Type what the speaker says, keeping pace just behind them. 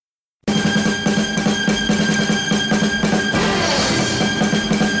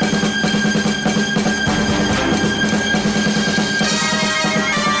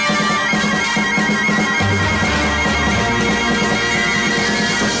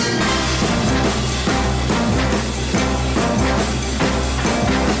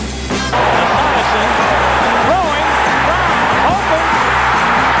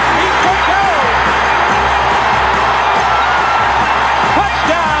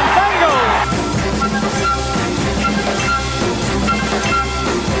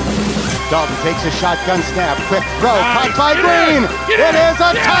Dalton takes a shotgun snap. Quick throw. Caught by Green. It is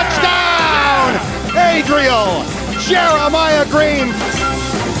a touchdown! Adriel Jeremiah Green.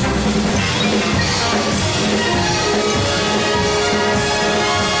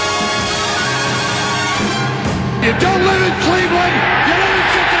 You don't live in Cleveland, you live in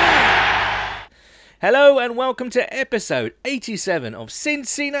Cincinnati. Hello and welcome to episode 87 of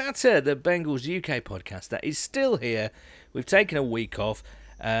Cincinnati, the Bengals UK podcast that is still here. We've taken a week off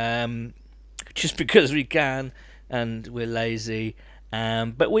just because we can and we're lazy,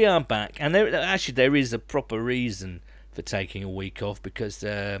 but we are back. And there is a proper reason for taking a week off because,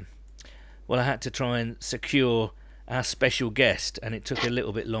 I had to try and secure our special guest and it took a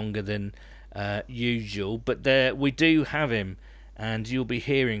little bit longer than usual, but we do have him and you'll be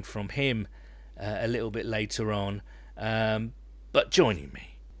hearing from him a little bit later on, but joining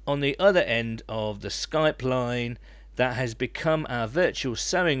me on the other end of the Skype line that has become our virtual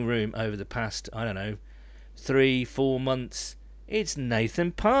sewing room over the past 3-4 months, it's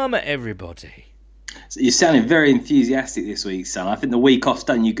Nathan Palmer, everybody. So you're sounding very enthusiastic this week, son. I think the week off's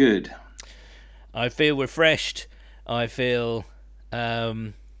done you good. I feel refreshed. I feel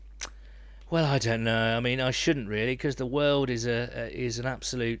well, I don't know. I mean, I shouldn't really, because the world is an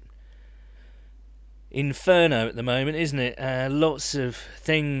absolute inferno at the moment, isn't it? Lots of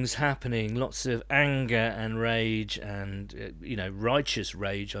things happening, lots of anger and rage, and righteous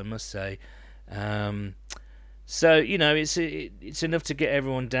rage, I must say. So it's enough to get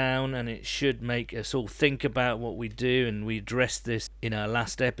everyone down, and it should make us all think about what we do. And we addressed this in our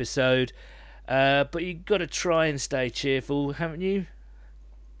last episode, but you've got to try and stay cheerful, haven't you?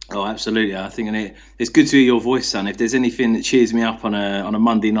 Oh, absolutely. I think it's good to hear your voice, son. If there's anything that cheers me up on a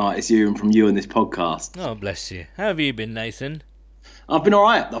Monday night, it's hearing from you on this podcast. Oh, bless you. How have you been, Nathan? I've been all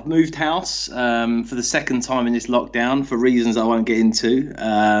right. I've moved house for the second time in this lockdown for reasons I won't get into.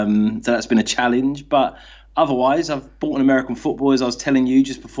 So that's been a challenge. But otherwise, I've bought an American football, as I was telling you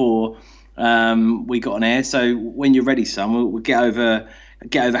just before we got on air. So when you're ready, son, we'll get over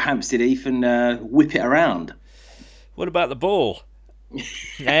Hampstead Heath and whip it around. What about the ball?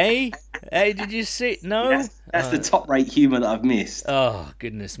 Hey, did you see? No, that's the top-rate humour that I've missed. Oh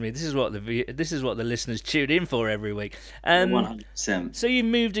goodness me! This is what the listeners tuned in for every week. 100%. So you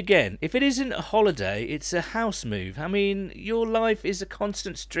moved again. If it isn't a holiday, it's a house move. I mean, your life is a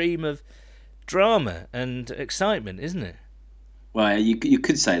constant stream of drama and excitement, isn't it? Well, you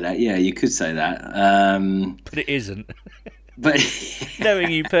could say that. Yeah, you could say that. But it isn't. But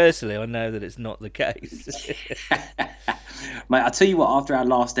knowing you personally, I know that it's not the case. Mate, I'll tell you what, after our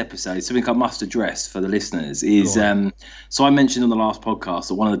last episode, something I must address for the listeners is, so I mentioned on the last podcast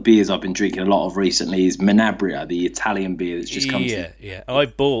that one of the beers I've been drinking a lot of recently is Menabrea, the Italian beer that's just come to. Yeah. I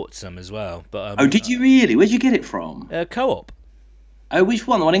bought some as well. But oh, did you really? Where'd you get it from? Co-op. Oh, which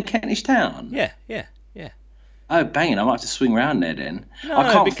one? The one in Kentish Town? Yeah. Oh, banging! I might have to swing around there then.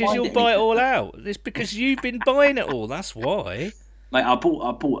 No, because you'll buy it all out. It's because you've been buying it all. That's why. Mate, I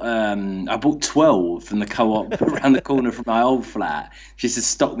bought 12 from the co-op around the corner from my old flat just to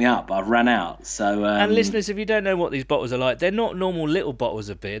stock me up. I've ran out. So and listeners, if you don't know what these bottles are like, they're not normal little bottles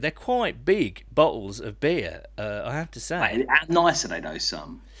of beer. They're quite big bottles of beer. I have to say. Mate, how nice are they, though,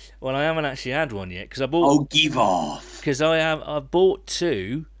 some? Well, I haven't actually had one yet because I bought. Oh, give off! Because I bought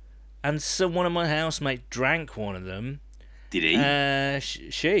two. And someone in my housemates drank one of them. Did he?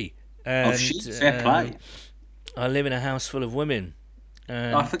 She. And, fair play. I live in a house full of women.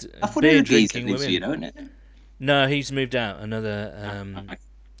 I thought it was women. You know, isn't it? No, he's moved out. Another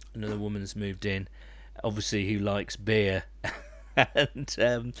woman's moved in. Obviously, who likes beer.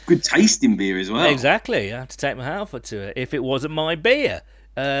 And good tasting beer as well. Exactly. I had to take my hat off to it if it wasn't my beer.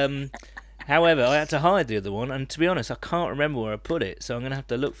 However, I had to hide the other one, and to be honest, I can't remember where I put it, so I'm gonna have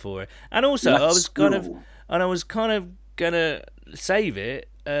to look for it. And also, I was kind of gonna save it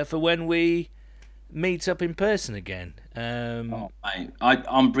for when we meet up in person again. Mate,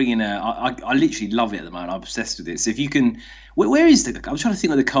 I'm bringing I literally love it at the moment. I'm obsessed with it. So if you can, where is the? I'm trying to think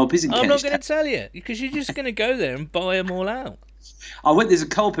where the co-op is in Kentish. I'm not going to tell you because you're just going to go there and buy them all out. There's a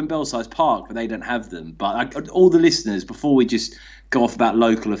co-op in Belsize Park, but they don't have them. But all the listeners, before we just go off about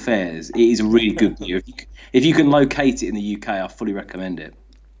local affairs, it is a really good beer. If you can locate it in the UK, I fully recommend it.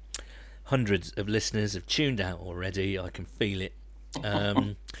 Hundreds of listeners have tuned out already. I can feel it.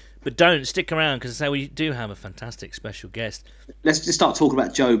 But don't stick around because we do have a fantastic special guest. Let's just start talking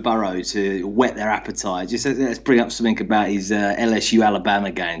about Joe Burrow to whet their appetite. Just let's bring up something about his LSU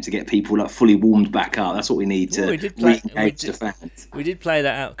Alabama game to get people fully warmed back up. That's what we need to re-engage the fans. We did play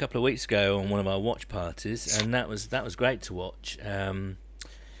that out a couple of weeks ago on one of our watch parties, and that was great to watch.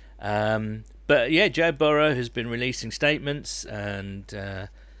 But yeah, Joe Burrow has been releasing statements and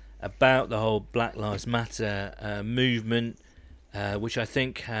about the whole Black Lives Matter movement, which I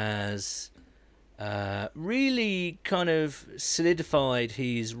think has really kind of solidified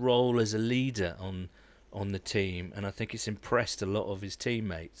his role as a leader on the team, and I think it's impressed a lot of his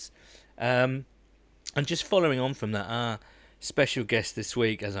teammates. And just following on from that, our special guest this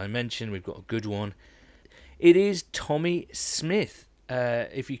week, as I mentioned, we've got a good one. It is Tommy Smith,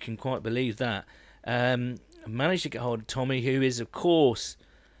 if you can quite believe that. I managed to get hold of Tommy, who is, of course,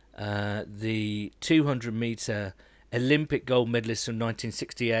 the 200-metre Olympic gold medalist from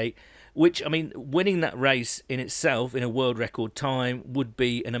 1968, which, I mean, winning that race in itself in a world record time would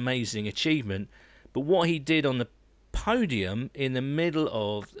be an amazing achievement. But what he did on the podium in the middle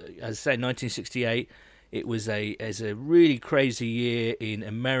of, as I say, 1968, it was a really crazy year in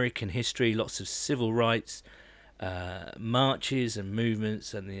American history, lots of civil rights marches and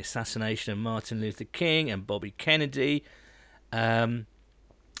movements, and the assassination of Martin Luther King and Bobby Kennedy.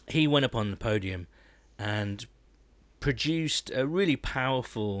 He went up on the podium and produced a really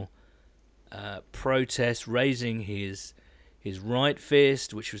powerful protest, raising his right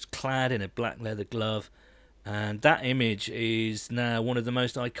fist, which was clad in a black leather glove. And that image is now one of the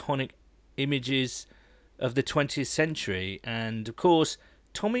most iconic images of the 20th century. And of course,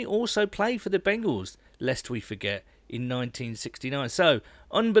 Tommy also played for the Bengals, lest we forget, in 1969. So,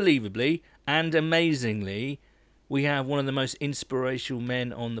 unbelievably and amazingly, we have one of the most inspirational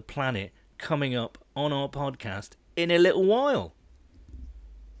men on the planet coming up on our podcast in a little while.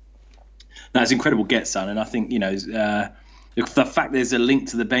 That's incredible get, son. And I think, the fact there's a link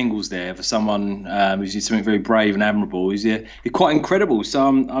to the Bengals there for someone who's did something very brave and admirable is quite incredible. So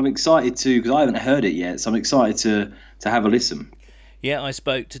I'm excited because I haven't heard it yet. So I'm excited to have a listen. Yeah, I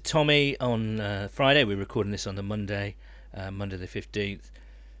spoke to Tommy on Friday. We're recording this on the Monday the 15th.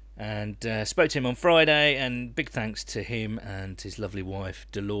 And spoke to him on Friday, and big thanks to him and his lovely wife,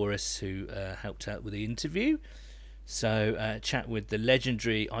 Dolores, who helped out with the interview. So chat with the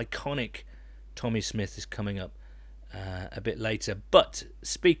legendary, iconic Tommy Smith is coming up a bit later. But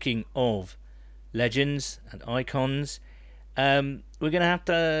speaking of legends and icons, we're going to have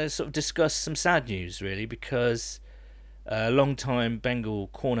to sort of discuss some sad news, really, because a long-time Bengal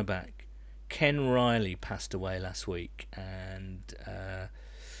cornerback Ken Riley passed away last week. And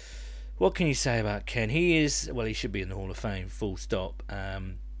what can you say about Ken? He should be in the Hall of Fame, full stop.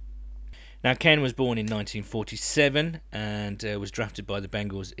 Now, Ken was born in 1947 and was drafted by the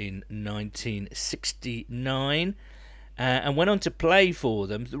Bengals in 1969 and went on to play for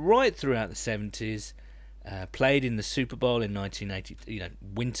them right throughout the 70s. Played in the Super Bowl in winter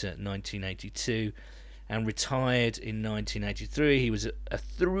 1982, and retired in 1983. He was a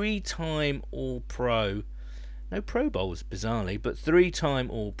three-time All-Pro. No Pro Bowls, bizarrely, but three-time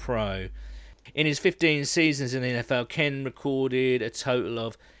All-Pro. In his 15 seasons in the NFL, Ken recorded a total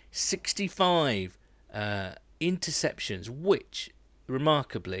of 65 interceptions, which,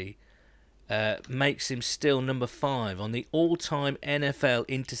 remarkably, makes him still number 5 on the all-time NFL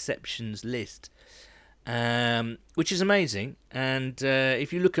interceptions list, which is amazing. And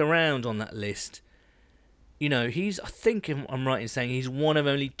if you look around on that list, I think I'm right in saying he's one of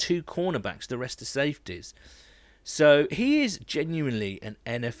only 2 cornerbacks, the rest are safeties. So he is genuinely an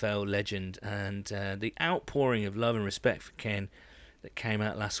NFL legend, and the outpouring of love and respect for Ken that came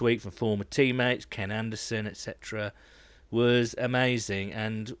out last week from former teammates, Ken Anderson, etc., was amazing.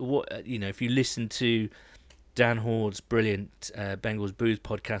 And what if you listen to Dan Hord's brilliant Bengals Booth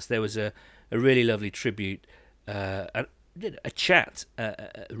podcast, there was a really lovely tribute, a chat,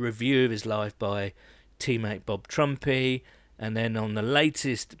 a review of his life by teammate Bob Trumpy. And then on the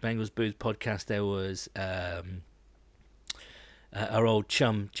latest Bengals Booth podcast, there was our old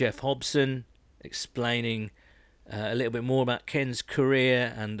chum Jeff Hobson explaining a little bit more about Ken's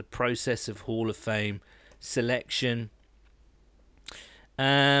career and the process of Hall of Fame selection.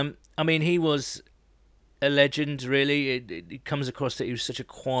 He was a legend, really. It comes across that he was such a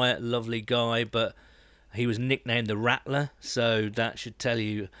quiet, lovely guy, but he was nicknamed the Rattler, so that should tell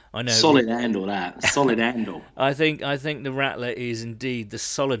you. I know. Solid handle, that. Solid handle. I think the Rattler is indeed the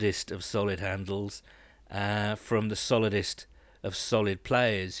solidest of solid handles, from the solidest of solid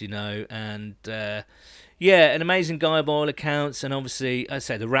players, and an amazing guy by all accounts. And obviously, I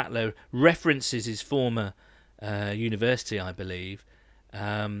say the Rattler references his former university, I believe,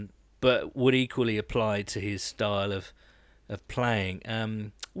 but would equally apply to his style of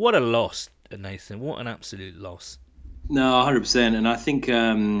playing. What a loss, Nathan! What an absolute loss. No, 100%, and I think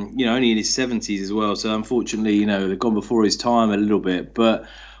only in his 70s as well. So unfortunately, they've gone before his time a little bit, but.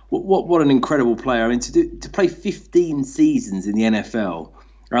 What an incredible player! I mean, to play 15 seasons in the NFL.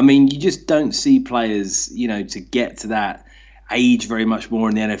 I mean, you just don't see players, to get to that age very much more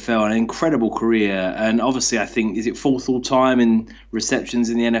in the NFL. An incredible career, and obviously I think, is it fourth all time in receptions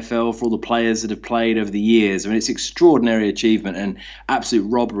in the NFL for all the players that have played over the years. I mean, it's extraordinary achievement and absolute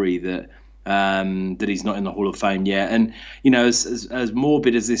robbery that he's not in the Hall of Fame yet. And as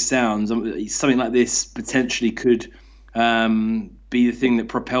morbid as this sounds, something like this potentially could be the thing that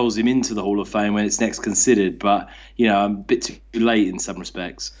propels him into the Hall of Fame when it's next considered. But a bit too late in some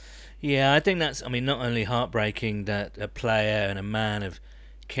respects. Yeah, I think that's, not only heartbreaking that a player and a man of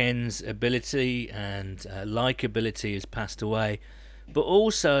Ken's ability and likability has passed away, but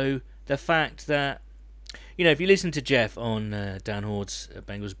also the fact that, if you listen to Jeff on Dan Hord's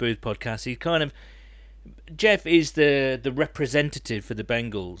Bengals Booth podcast, Jeff is the representative for the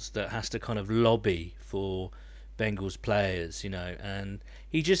Bengals that has to kind of lobby for Bengals players, and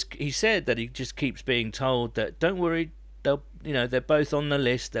he said that he just keeps being told that don't worry, they're both on the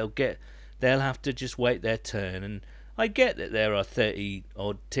list. They'll have to just wait their turn. And I get that there are 30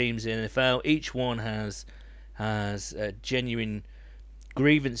 odd teams in the NFL. Each one has genuine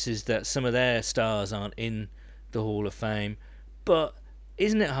grievances that some of their stars aren't in the Hall of Fame. But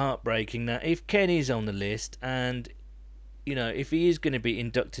isn't it heartbreaking that if Ken is on the list and if he is going to be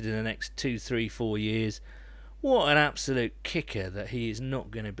inducted in the next 2, 3, 4 years, what an absolute kicker that he is not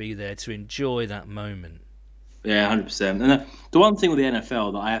going to be there to enjoy that moment. Yeah, 100%. And the one thing with the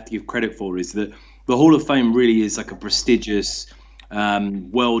NFL that I have to give credit for is that the Hall of Fame really is like a prestigious,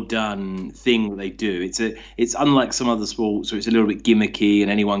 well done thing that they do. It's unlike some other sports where it's a little bit gimmicky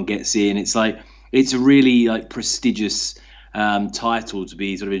and anyone gets in. It's a really prestigious title to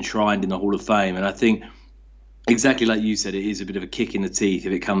be sort of enshrined in the Hall of Fame. And I think, exactly like you said, it is a bit of a kick in the teeth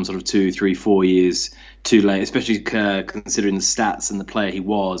if it comes sort of 2, 3, 4 years too late, especially considering the stats and the player he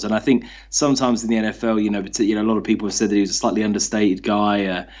was. And I think sometimes in the NFL, a lot of people have said that he was a slightly understated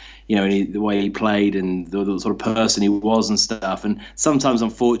guy, the way he played and the sort of person he was and stuff. And sometimes,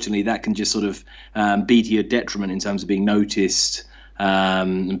 unfortunately, that can just sort of be to your detriment in terms of being noticed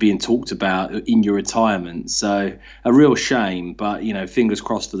and being talked about in your retirement. So a real shame, but fingers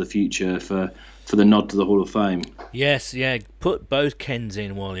crossed for the future for the nod to the Hall of Fame. Yes, yeah. Put both Kens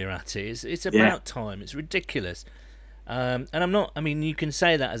in while you're at it. It's about time. It's ridiculous. And I'm not. You can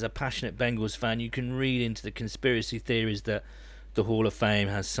say that as a passionate Bengals fan. You can read into the conspiracy theories that the Hall of Fame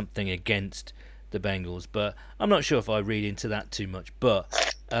has something against the Bengals, but I'm not sure if I read into that too much. But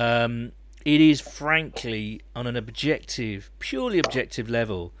it is, frankly, on an purely objective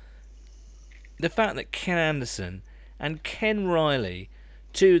level, the fact that Ken Anderson and Ken Riley,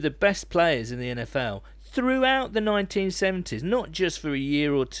 two of the best players in the NFL throughout the 1970s, not just for a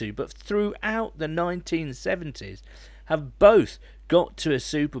year or two, but throughout the 1970s, have both got to a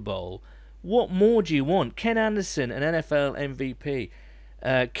Super Bowl. What more do you want? Ken Anderson, an NFL MVP.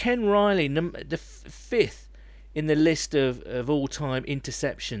 Ken Riley, the fifth in the list of all-time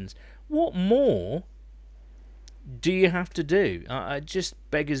interceptions. What more do you have to do? I just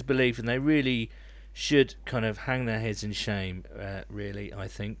beggars belief, and they really should kind of hang their heads in shame, really, I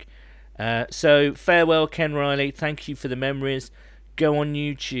think. So, farewell, Ken Riley. Thank you for the memories. Go on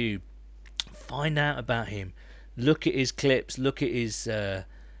YouTube. Find out about him. Look at his clips. Look at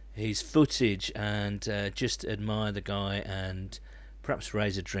his footage. And just admire the guy and perhaps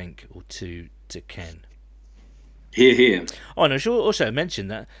raise a drink or two to Ken. Hear, hear. Oh, and I should also mention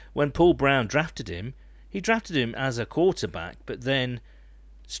that when Paul Brown drafted him, he drafted him as a quarterback, but then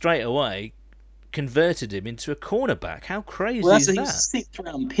straight away converted him into a cornerback. How crazy is that? That's a 6th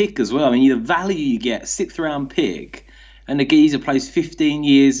round pick as well. The value you get, 6th round pick, and the geezer plays 15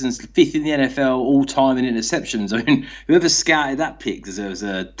 years and 5th in the NFL all time in interceptions. Whoever scouted that pick deserves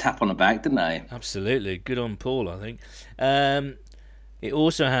a tap on the back, didn't they? Absolutely. Good on Paul, I think. It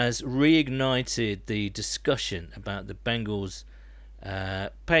also has reignited the discussion about the Bengals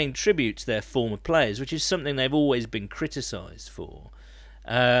paying tribute to their former players, which is something they've always been criticised for.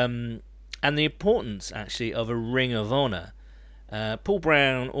 And the importance, actually, of a Ring of Honor. Paul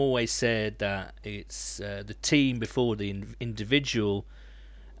Brown always said that it's the team before the individual.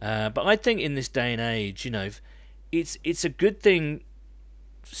 But I think in this day and age, it's a good thing.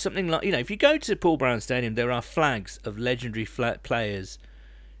 Something like, if you go to Paul Brown Stadium, there are flags of legendary players,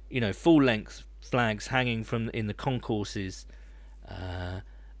 full-length flags hanging in the concourses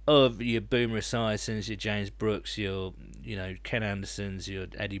of your Boomer Esiasons, your James Brooks, your Ken Andersons, your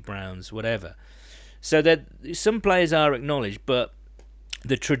Eddie Browns, whatever. So that some players are acknowledged, but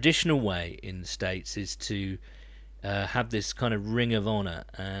the traditional way in the States is to have this kind of Ring of Honor.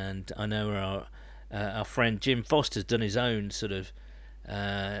 And I know our friend Jim Foster's done his own sort of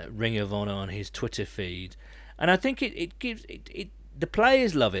Ring of Honor on his Twitter feed, and I think it gives the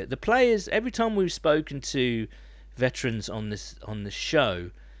players love it. The players, every time we've spoken to veterans on the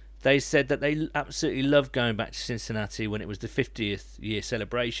show, they said that they absolutely loved going back to Cincinnati when it was the 50th year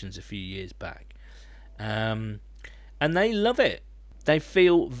celebrations a few years back, and they love it. They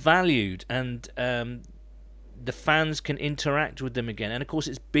feel valued, and the fans can interact with them again. And of course,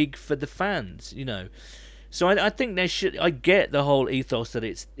 it's big for the fans, you know. So I think there should. I get the whole ethos that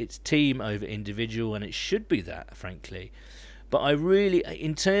it's team over individual, and it should be that, frankly. But I really,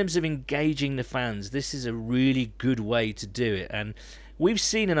 in terms of engaging the fans, this is a really good way to do it. And we've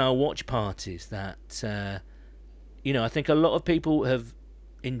seen in our watch parties that, I think a lot of people have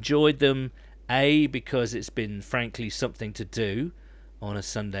enjoyed them, A, because it's been, frankly, something to do on a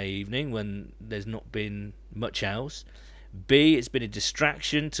Sunday evening when there's not been much else. B, it's been a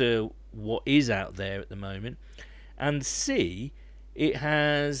distraction to what is out there at the moment. And C, it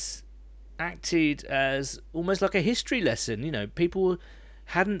has acted as almost like a history lesson. You know, people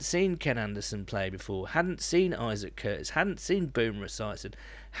hadn't seen Ken Anderson play before, hadn't seen Isaac Curtis, hadn't seen Boomer Esiason,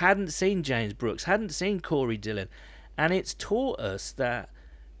 hadn't seen James Brooks, hadn't seen Corey Dillon. And it's taught us that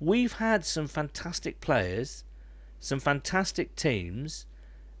we've had some fantastic players, some fantastic teams,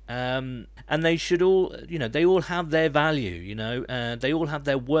 and they should all, they all have their value, they all have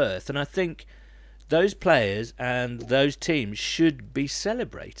their worth. And I think those players and those teams should be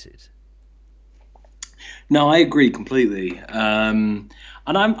celebrated. No, I agree completely. And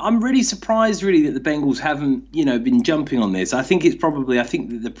I'm really surprised, really, that the Bengals haven't, been jumping on this. I think that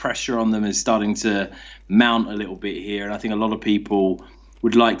the pressure on them is starting to mount a little bit here. And I think a lot of people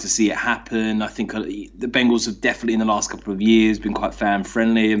would like to see it happen. I think the Bengals have definitely in the last couple of years been quite fan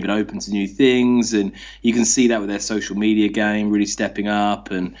friendly and been open to new things. And you can see that with their social media game really stepping up.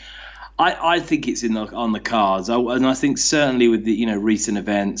 And I think it's on the cards. And I think certainly with the recent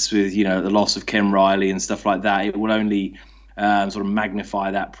events with the loss of Ken Riley and stuff like that, it will only sort of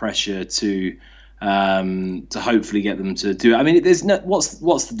magnify that pressure to hopefully get them to do it. I mean, there's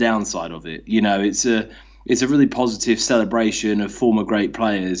what's the downside of it? It's a really positive celebration of former great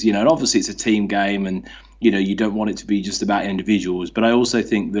players. And obviously it's a team game, and you don't want it to be just about individuals. But I also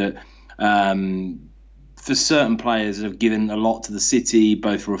think that for certain players that have given a lot to the city,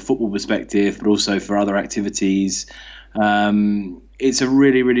 both from a football perspective, but also for other activities, it's a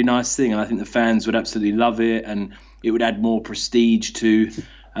really, really nice thing. And I think the fans would absolutely love it, and it would add more prestige to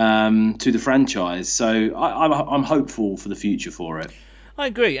the franchise. So I'm hopeful for the future for it. I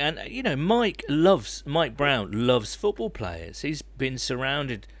agree. And, Mike Brown loves football players. He's been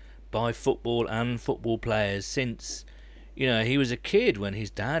surrounded by football and football players since, he was a kid when his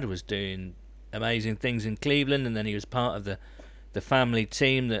dad was doing amazing things in Cleveland, and then he was part of the family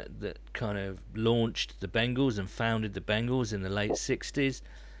team that kind of launched the Bengals and founded the Bengals in the late 60s.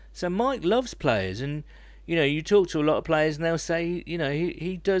 So Mike loves players, and you talk to a lot of players and they'll say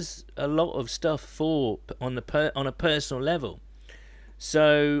he does a lot of stuff on a personal level.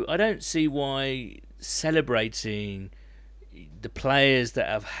 So I don't see why celebrating the players that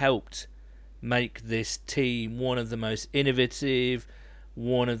have helped make this team one of the most innovative,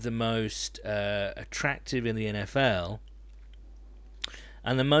 one of the most attractive in the NFL,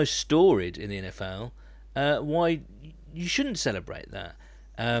 and the most storied in the NFL, why you shouldn't celebrate that.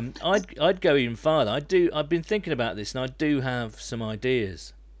 I'd go even farther. I've been thinking about this, and I do have some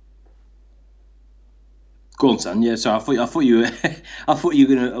ideas. Go on, son. Yeah, so I thought you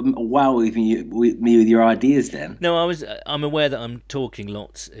were going to wow with me with your ideas. Then no, I'm aware that I'm talking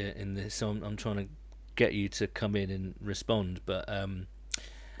lots in this, so I'm trying to get you to come in and respond. But I'm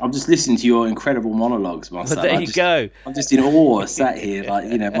just listening to your incredible monologues, my son. Well, there you go. I'm just in awe, sat here,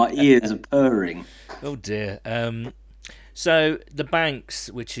 my ears are purring. Oh dear. So the Banks,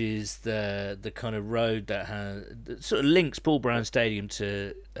 which is the kind of road that sort of links Paul Brown Stadium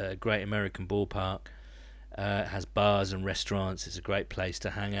to Great American Ballpark. Has bars and restaurants. It's a great place to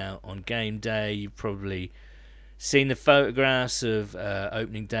hang out on game day. You've probably seen the photographs of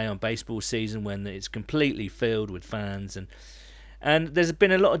opening day on baseball season when it's completely filled with fans, and there's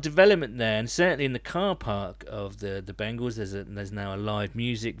been a lot of development there, and certainly in the car park of the Bengals there's now a live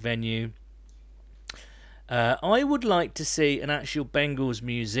music venue. I would like to see an actual Bengals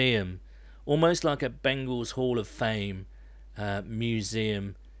museum, almost like a Bengals Hall of Fame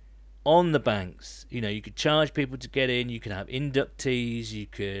museum on the Banks. You could charge people to get in, you could have inductees, you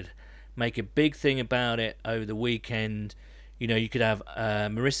could make a big thing about it over the weekend. You could have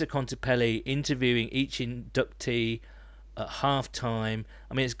Marissa Contepelli interviewing each inductee at half-time.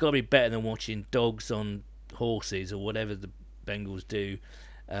 I mean, it's got to be better than watching dogs on horses or whatever the Bengals do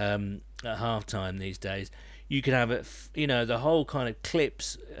at half-time these days. You could have it, the whole kind of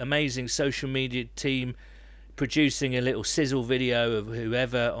clips, amazing social media team producing a little sizzle video of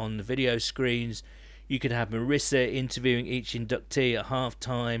whoever on the video screens. You could have Marissa interviewing each inductee at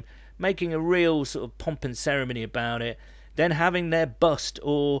half-time, making a real sort of pomp and ceremony about it, then having their bust,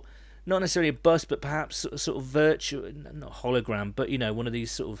 or not necessarily a bust, but perhaps sort of virtual, not hologram, but, you know, one of these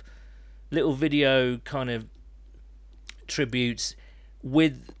sort of little video kind of tributes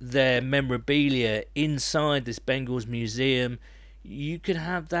with their memorabilia inside this Bengals museum. You could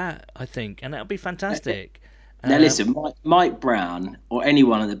have that, I think, and that would be fantastic. Now, listen, Mike Brown or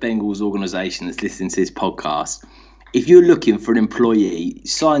anyone at the Bengals organisation that's listening to this podcast, if you're looking for an employee,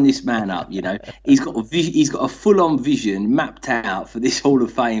 sign this man up. You know, he's got a full-on vision mapped out for this Hall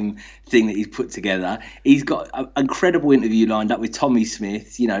of Fame thing that he's put together. He's got an incredible interview lined up with Tommy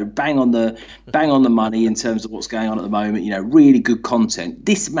Smith. You know, bang on the money in terms of what's going on at the moment. You know, really good content.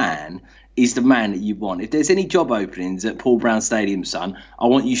 This man is the man that you want. If there's any job openings at Paul Brown Stadium, son, I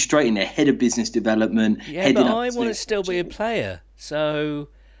want you straight in there, head of business development. Yeah, but I want to still be a player. So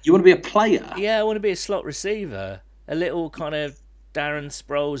you want to be a player? Yeah, I want to be a slot receiver, a little kind of Darren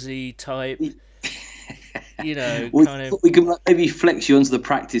Sproulsy type. You know, we can maybe flex you onto the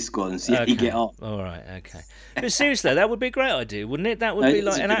practice squad and see how you get on. All right, okay. But seriously, that would be a great idea, wouldn't it? That would be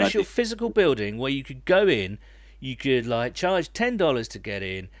like an actual physical building where you could go in, you could like charge $10 to get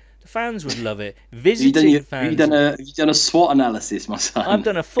in. The fans would love it. Visiting fans. Have you done a SWOT analysis, my son? I've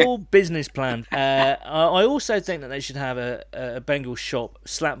done a full business plan. I also think that they should have a Bengal shop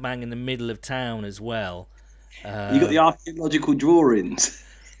slap bang in the middle of town as well. You got the archaeological drawings.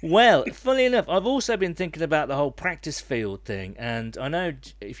 Well, funnily enough, I've also been thinking about the whole practice field thing, and I know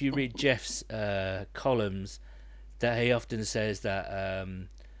if you read Jeff's columns, that he often says that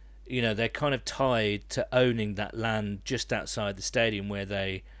you know, they're kind of tied to owning that land just outside the stadium where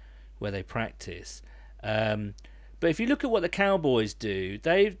they practice. But if you look at what the Cowboys do,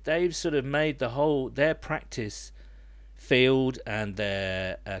 they've sort of made their practice field and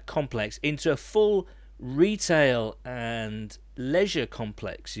their complex into a full retail and leisure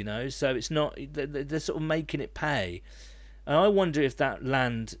complex, you know, so it's not, they're sort of making it pay. And I wonder if that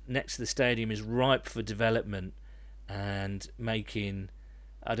land next to the stadium is ripe for development and making,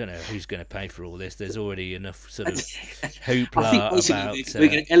 I don't know who's going to pay for all this. There's already enough sort of hoopla about. We're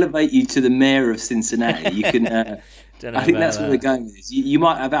going to elevate you to the mayor of Cincinnati. You can. I think that's where we're going with this. You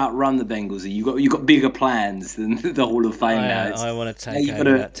might have outrun the Bengals. You've got bigger plans than the Hall of Fame now. I want to take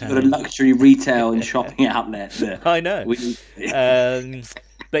over that town. You've got a luxury retail and shopping outlet there. I know.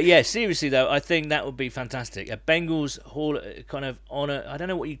 But yeah, seriously though, I think that would be fantastic. A Bengals Hall kind of honor. I don't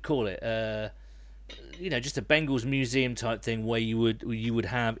know what you'd call it. You know, just a Bengals museum type thing where you would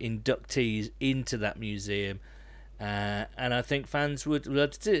have inductees into that museum, and I think fans would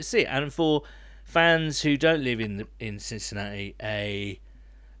love to see it. And for fans who don't live in Cincinnati, a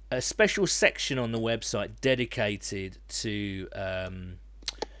special section on the website dedicated to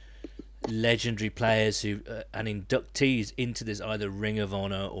legendary players who and inductees into this either Ring of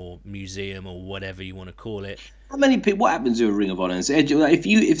Honor or museum or whatever you want to call it. How many people? What happens to a Ring of Honor?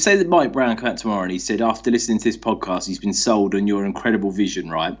 If say that Mike Brown came out tomorrow and he said after listening to this podcast he's been sold on your incredible vision,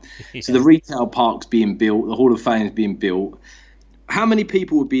 right? Yeah. So the retail park's being built, the Hall of Fame's being built. How many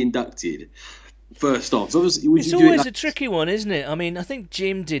people would be inducted? First off, so it's always a tricky one, isn't it? I mean, I think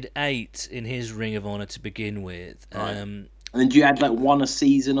Jim did 8 in his Ring of Honor to begin with. Right. And then do you add like 1 a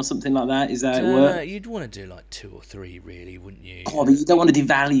season or something like that? Is that how it works? You'd want to do like 2 or 3, really, wouldn't you? Oh, but you don't want to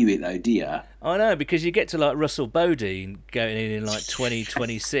devalue it though, do you? I know, because you get to like Russell Bodine going in like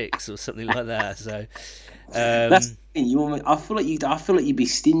 2026 or something like that. So that's the thing. I feel like you'd be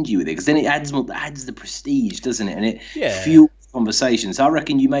stingy with it because then it adds the prestige, doesn't it? And it fuels conversations. So I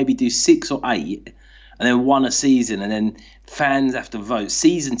reckon you maybe do 6 or 8. And then 1 a season, and then fans have to vote.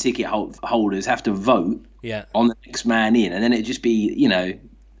 Season ticket holders have to vote on the next man in, and then it'd just be, you know,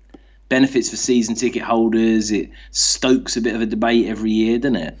 benefits for season ticket holders. It stokes a bit of a debate every year,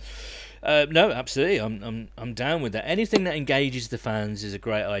 doesn't it? No, absolutely. I'm down with that. Anything that engages the fans is a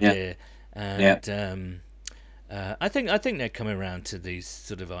great idea, and I think they're coming around to these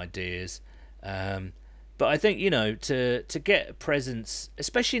sort of ideas. But I think, you know, to get a presence,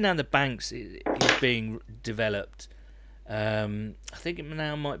 especially now the Banks is being developed, I think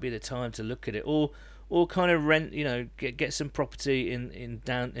now might be the time to look at it, or kind of rent, you know, get some property in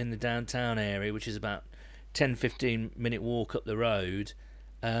the downtown area, which is about 10-15 minute walk up the road,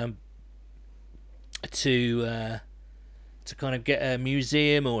 to kind of get a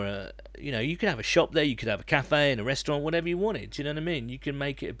museum or you know, you could have a shop there, you could have a cafe and a restaurant, whatever you wanted. Do you know what I mean? You can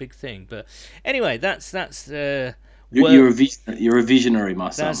make it a big thing. But anyway, that's you're a visionary,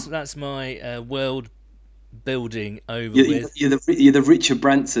 my son. That's my world building over with. You're the Richard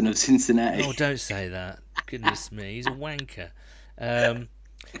Branson of Cincinnati. Oh, don't say that. Goodness me, he's a wanker.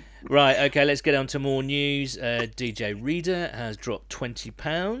 Right, okay, let's get on to more news. DJ Reader has dropped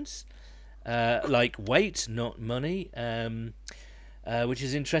 £20. Like weight, not money. Which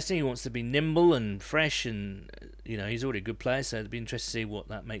is interesting. He wants to be nimble and fresh, and he's already a good player, so it'd be interesting to see what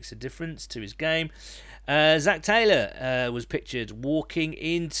that makes a difference to his game. Zach Taylor was pictured walking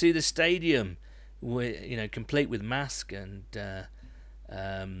into the stadium, complete with mask and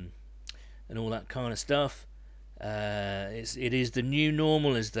all that kind of stuff. It is the new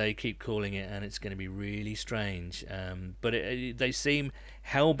normal, as they keep calling it, and it's going to be really strange. But they seem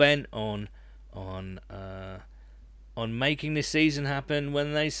hell bent on making this season happen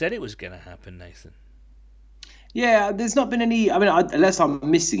when they said it was going to happen, Nathan. Yeah, there's not been any. I mean, unless I'm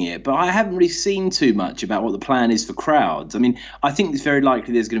missing it, but I haven't really seen too much about what the plan is for crowds. I mean, I think it's very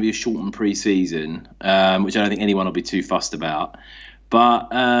likely there's going to be a shortened pre-season, which I don't think anyone will be too fussed about. But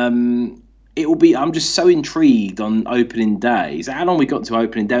it will be. I'm just so intrigued on opening day. So how long we got to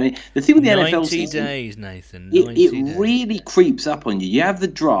opening day? I mean, the thing with the NFL 90 season, days, Nathan. It really creeps up on you. You have the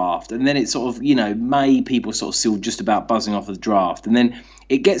draft, and then it's sort of May. People sort of still just about buzzing off of the draft, and then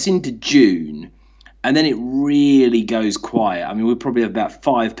it gets into June. And then it really goes quiet. I mean, we'll probably have about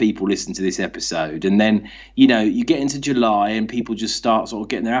 5 people listen to this episode. And then, you get into July and people just start sort of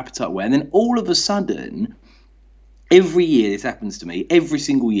getting their appetite wet. And then all of a sudden, every year this happens to me, every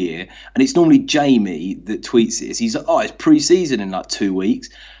single year. And it's normally Jamie that tweets this. He's like, it's pre-season in like 2 weeks.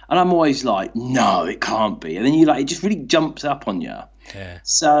 And I'm always like, no, it can't be. And then it just really jumps up on you. Yeah.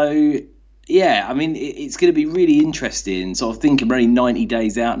 So... yeah, I mean, it's going to be really interesting, sort of thinking we're only 90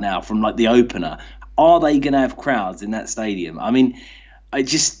 days out now from like the opener. Are they going to have crowds in that stadium? I mean, I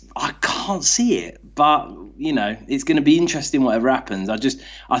can't see it, but it's going to be interesting whatever happens. I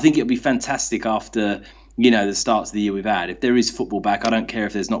think it'll be fantastic after the starts of the year we've had. If there is football back, I don't care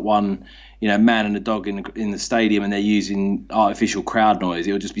if there's not one man and a dog in the stadium and they're using artificial crowd noise.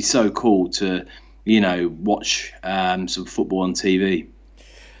 It'll just be so cool to watch some football on TV.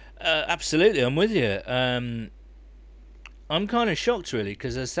 Absolutely, I'm with you. I'm kind of shocked, really,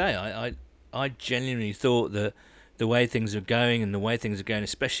 because as I say, I genuinely thought that the way things are going and the way things are going,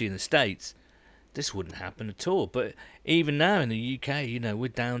 especially in the States, this wouldn't happen at all. But even now in the UK, we're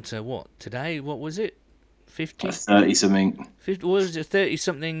down to what today? What was it? 50? 30-something. 50, what was it?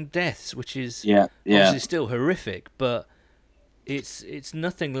 30-something deaths, which is obviously still horrific, but it's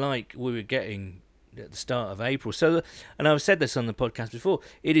nothing like we were getting at the start of April. So, and I've said this on the podcast before,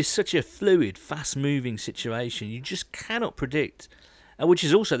 it is such a fluid, fast-moving situation. You just cannot predict, which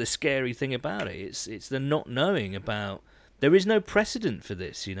is also the scary thing about it. It's the not knowing about. There is no precedent for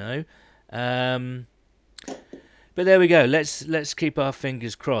this, But there we go. Let's keep our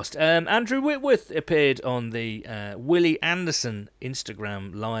fingers crossed. Andrew Whitworth appeared on the Willie Anderson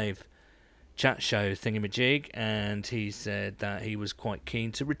Instagram live chat show thingamajig, and he said that he was quite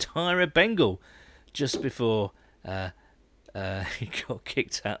keen to retire a Bengal just before he got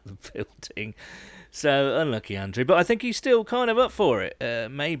kicked out of the building. So unlucky, Andrew. But I think he's still kind of up for it.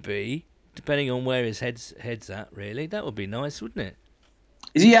 Maybe, depending on where his head's at, really. That would be nice, wouldn't it?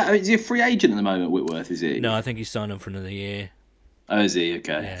 Is he a free agent at the moment, Whitworth, is he? No, I think he's signed on for another year. Oh, is he?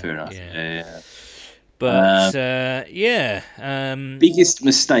 Okay, Yeah, fair enough. yeah. Yeah. But, biggest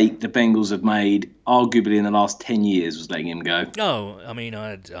mistake the Bengals have made, arguably in the last 10 years, was letting him go. Oh, I mean,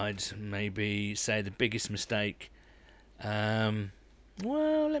 I'd maybe say the biggest mistake.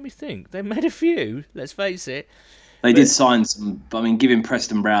 Well, let me think. They made a few, let's face it. They did sign some. I mean, giving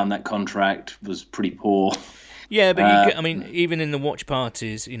Preston Brown that contract was pretty poor. Yeah, but even in the watch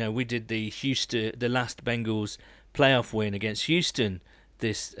parties, we did the last Bengals playoff win against Houston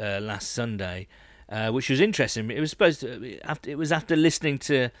this last Sunday, which was interesting. It was after listening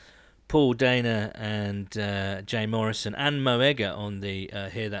to Paul Dana and Jay Morrison and Mo Egger on the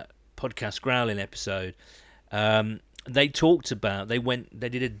Hear That Podcast Growling episode. They talked about they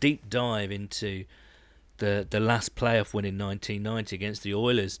did a deep dive into the last playoff win in 1990 against the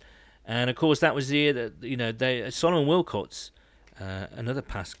Oilers. And of course, that was the year that Solomon Wilcots, another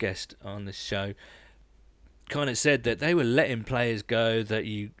past guest on this show, kind of said that they were letting players go that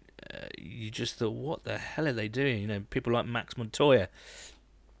you just thought, what the hell are they doing? People like Max Montoya.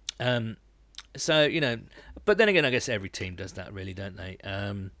 But then again, I guess every team does that, really, don't they?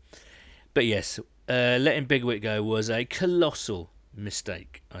 But yes, letting Bigwit go was a colossal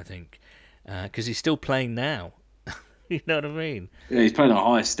mistake, I think, because he's still playing now. You know what I mean? Yeah, he's playing at the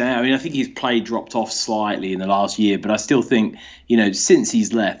highest standard. I mean, I think his play dropped off slightly in the last year, but I still think, since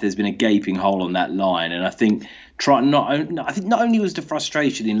he's left, there's been a gaping hole on that line. And I think not only was the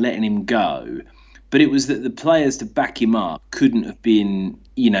frustration in letting him go, but it was that the players to back him up couldn't have been,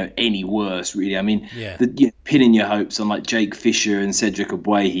 any worse, really. I mean, pinning your hopes on like Jake Fisher and Cedric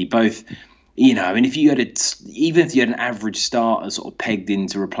Obwehi, both. If you even if you had an average starter sort of pegged in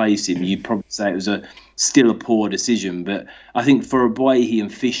to replace him, you'd probably say it was still a poor decision. But I think for Obwehi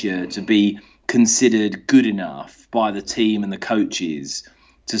and Fisher to be considered good enough by the team and the coaches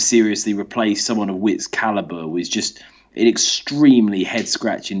to seriously replace someone of Witt's caliber was just an extremely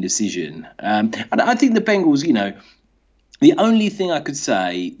head-scratching decision. And I think the Bengals, the only thing I could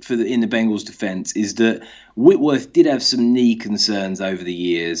say in the Bengals' defence is that Whitworth did have some knee concerns over the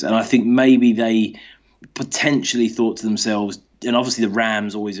years, and I think maybe they potentially thought to themselves, and obviously the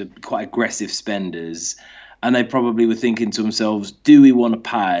Rams always are quite aggressive spenders, and they probably were thinking to themselves, do we want to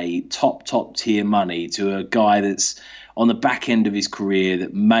pay top tier money to a guy that's on the back end of his career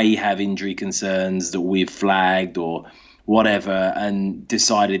that may have injury concerns that we've flagged or whatever, and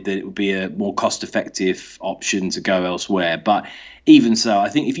decided that it would be a more cost-effective option to go elsewhere. But even so, I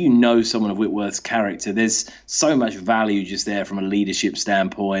think if you know someone of Whitworth's character, there's so much value just there from a leadership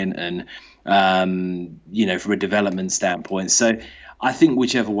standpoint and, from a development standpoint. So I think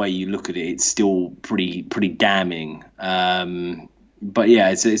whichever way you look at it, it's still pretty damning. But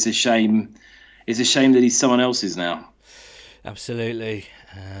yeah, it's a shame. It's a shame that he's someone else's now. Absolutely.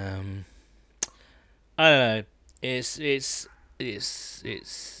 I don't know. It's there's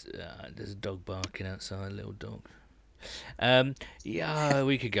a dog barking outside, a little dog. Yeah,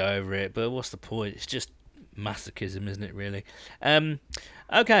 we could go over it, but what's the point? It's just masochism, isn't it, really?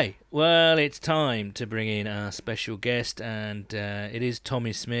 Okay, well, it's time to bring in our special guest, and it is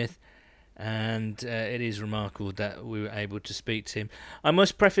Tommy Smith, and it is remarkable that we were able to speak to him. I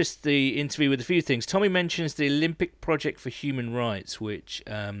must preface the interview with a few things. Tommy mentions the Olympic Project for Human Rights, which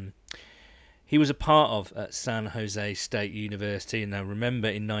he was a part of at San Jose State University. And now remember,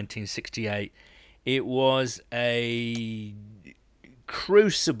 in 1968, it was a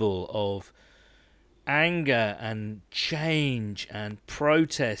crucible of anger and change and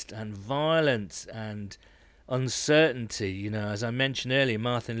protest and violence and uncertainty. As I mentioned earlier,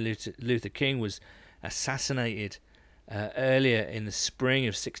 Martin Luther King was assassinated earlier in the spring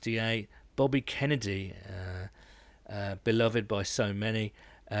of '68. Bobby Kennedy, beloved by so many,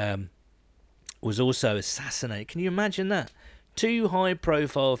 was also assassinated. Can you imagine that? Two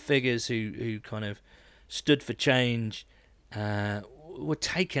high-profile figures who kind of stood for change were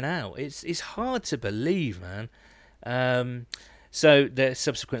taken out. It's hard to believe, man. So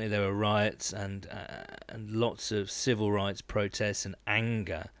subsequently there were riots and lots of civil rights protests and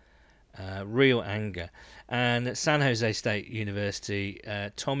anger, real anger. And at San Jose State University,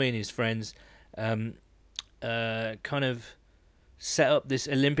 Tommy and his friends kind of set up this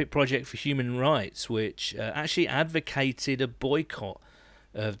Olympic Project for Human Rights, which actually advocated a boycott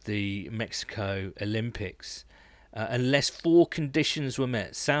of the Mexico Olympics unless 4 conditions were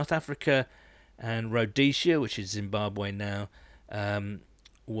met. South Africa and Rhodesia, which is Zimbabwe now,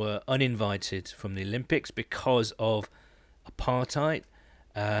 were uninvited from the Olympics because of apartheid.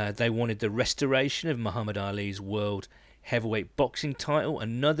 They wanted the restoration of Muhammad Ali's world heavyweight boxing title.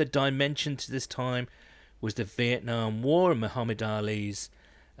 Another dimension to this time was the Vietnam War and Muhammad Ali's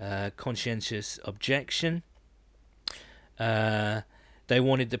conscientious objection. They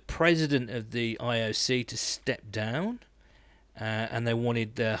wanted the president of the IOC to step down, and they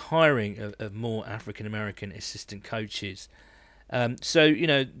wanted the hiring of more African-American assistant coaches. So,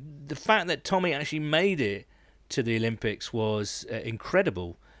 the fact that Tommy actually made it to the Olympics was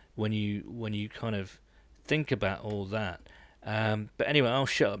incredible when you kind of think about all that. But anyway, I'll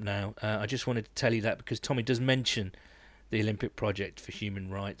shut up now. I just wanted to tell you that because Tommy does mention the Olympic Project for Human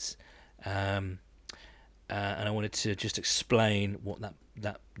Rights, and I wanted to just explain what that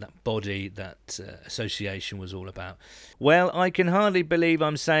body, that association was all about. Well, I can hardly believe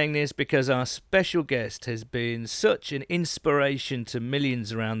I'm saying this because our special guest has been such an inspiration to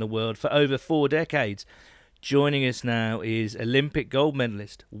millions around the world for over 4 decades. Joining us now is Olympic gold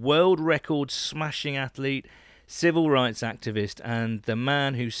medalist, world record smashing athlete, civil rights activist, and the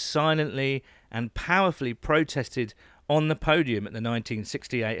man who silently and powerfully protested on the podium at the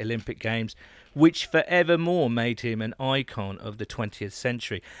 1968 Olympic Games, which forevermore made him an icon of the 20th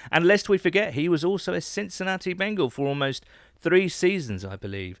century. And lest we forget, he was also a Cincinnati Bengal for almost 3 seasons, I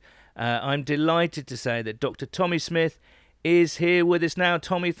believe. I'm delighted to say that Dr. Tommy Smith is here with us now.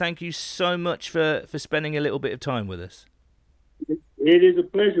 Tommy, thank you so much for spending a little bit of time with us. It is a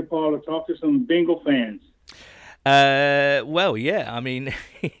pleasure, Paul, to talk to some Bengal fans. Well, yeah, I mean,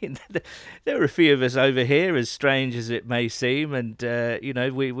 there are a few of us over here, as strange as it may seem, and,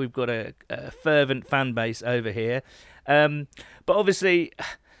 we've got a fervent fan base over here. But obviously,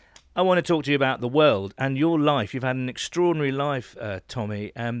 I want to talk to you about the world and your life. You've had an extraordinary life,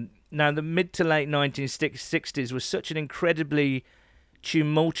 Tommy. Now, the mid to late 1960s was such an incredibly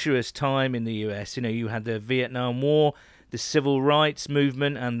tumultuous time in the US. You know, you had the Vietnam War, the civil rights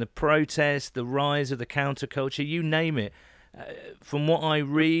movement and the protests, the rise of the counterculture, you name it. From what I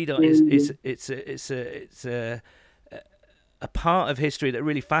read, it's a part of history that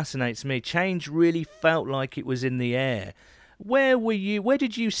really fascinates me. Change really felt like it was in the air. Where were you? Where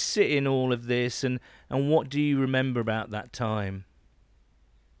did you sit in all of this, and what do you remember about that time?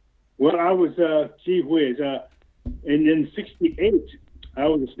 Well, I was, gee whiz, in '68, I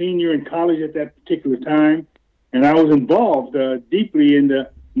was a senior in college at that particular time, and I was involved deeply in the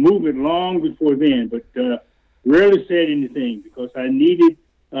movement long before then, but rarely said anything because I needed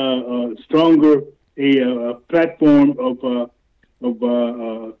a stronger platform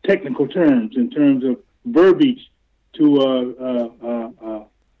of technical terms, in terms of verbiage, to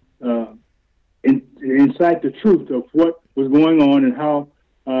incite the truth of what was going on and how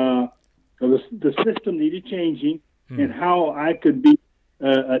the system needed changing, and how I could be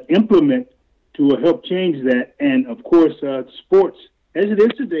implement to help change that. And of course, sports, as it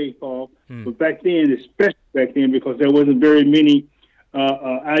is today, Paul, but back then, especially back then, because there wasn't very many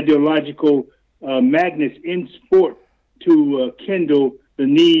ideological magnets in sport to kindle the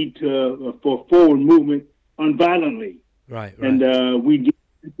need for forward movement unviolently. Right. And we did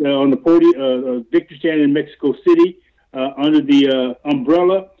on the podium, victory stand in Mexico City, under the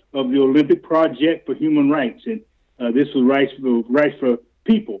umbrella of the Olympic Project for Human Rights. And this was rights for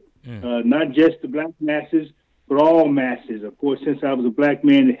people, not just the black masses, but all masses. Of course, since I was a black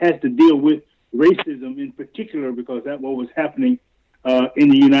man, it has to deal with racism in particular, because that's what was happening in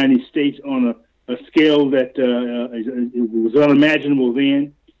the United States on a scale that it was unimaginable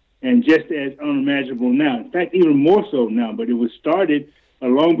then, and just as unimaginable now. In fact, even more so now. But it was started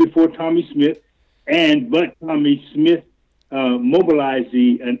long before Tommie Smith, but Tommie Smith mobilized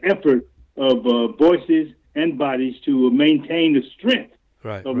an effort of voices and bodies to maintain the strength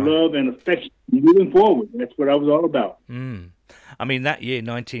of love and affection moving forward. That's what I was all about. I mean, that year,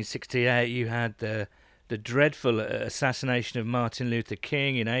 1968, you had the dreadful assassination of Martin Luther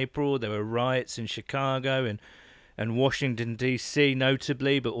King in April. There were riots in Chicago and Washington, D.C.,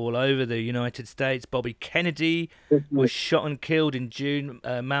 notably, but all over the United States. Bobby Kennedy was shot and killed in June.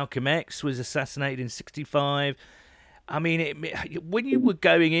 Malcolm X was assassinated in 1965. I mean, when you were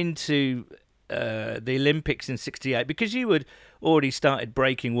going into the Olympics in 1968, because you had already started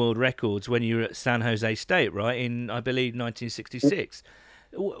breaking world records when you were at San Jose State, right, in, I believe, 1966.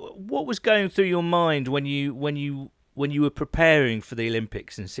 What was going through your mind when you were preparing for the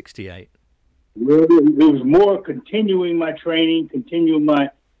Olympics in 1968? Well, it was more continuing my training, continuing my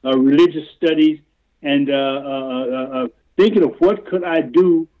religious studies, and thinking of what could I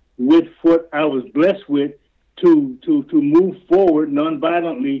do with what I was blessed with to move forward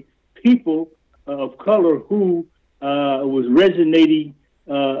nonviolently. People of color who was resonating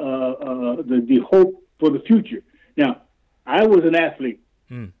the hope for the future. Now, I was an athlete.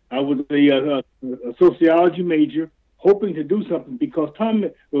 I was a sociology major, hoping to do something, because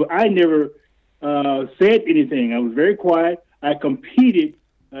I never said anything. I was very quiet. I competed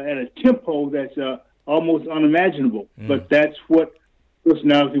at a tempo that's almost unimaginable. But that's what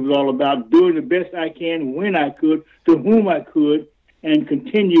personality was all about: doing the best I can when I could, to whom I could, and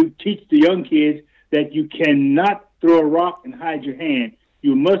continue to teach the young kids that you cannot throw a rock and hide your hand.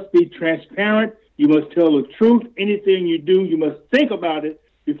 You must be transparent. You must tell the truth. Anything you do, you must think about it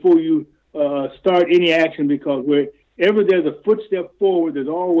before you start any action, because wherever there's a footstep forward, there's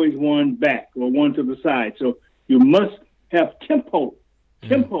always one back or one to the side. So you must have tempo.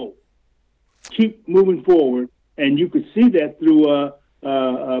 Keep moving forward. And you could see that through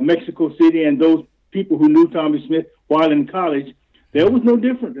Mexico City and those people who knew Tommie Smith while in college. There was no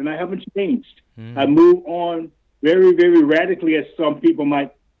different, and I haven't changed. I move on very, very radically, as some people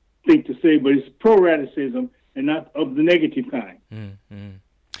might think to say, but it's pro-radicism and not of the negative kind.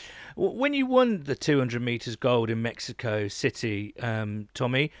 When you won the 200 meters gold in Mexico City,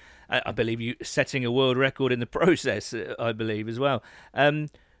 Tommy, I believe you setting a world record in the process, I believe as well.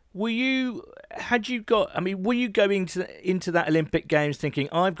 Were you going into that Olympic Games thinking,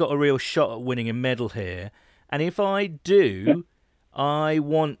 I've got a real shot at winning a medal here, and if I do, I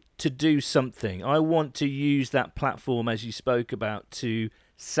want to do something. I want to use that platform, as you spoke about, to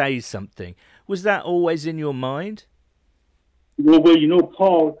say something. Was that always in your mind? Well,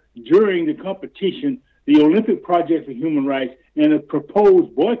 Paul, during the competition, the Olympic Project for Human Rights and a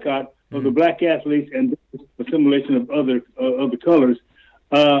proposed boycott of the black athletes and assimilation of other colors,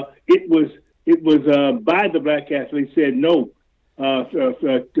 it was by the black athletes said, no,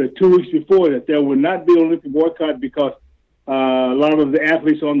 2 weeks before that there would not be Olympic boycott because a lot of the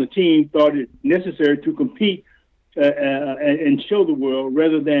athletes on the team thought it necessary to compete and show the world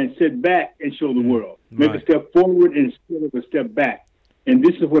rather than sit back and show the world. Make a step forward instead of a step back. And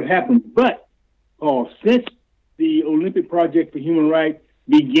this is what happened. But since the Olympic Project for Human Rights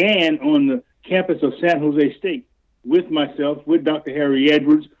began on the campus of San Jose State with myself, with Dr. Harry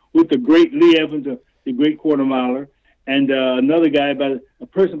Edwards, with the great Lee Evans, the great quarter miler, and another guy, a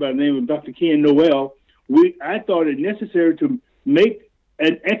person by the name of Dr. Ken Noel, I thought it necessary to make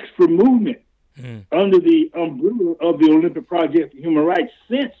an extra movement under the umbrella of the Olympic Project for Human Rights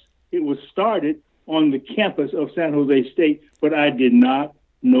since it was started on the campus of San Jose State, but I did not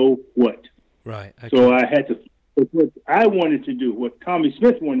know what. Right. Okay. So I had to, what I wanted to do, what Tommy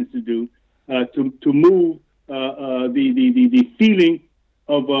Smith wanted to do, to move the feeling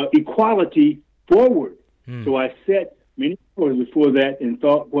of equality forward. So I set many hours before that and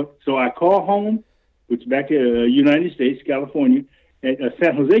thought, so I called home, which back in United States, California, at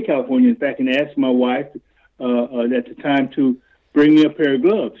San Jose, California, in fact, and asked my wife at the time to bring me a pair of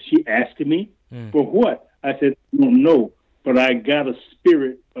gloves. She asked me for what? I said, I don't know, but I got a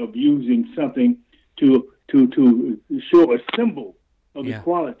spirit of using something to show a symbol of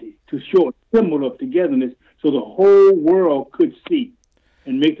equality, to show a symbol of togetherness so the whole world could see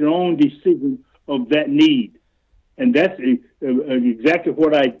and make their own decision of that need. And that's exactly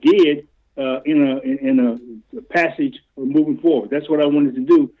what I did in a passage of moving forward. That's what I wanted to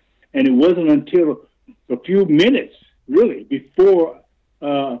do. And it wasn't until a few minutes, really, before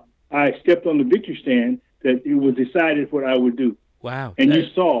I stepped on the victory stand that it was decided what I would do. Wow. And you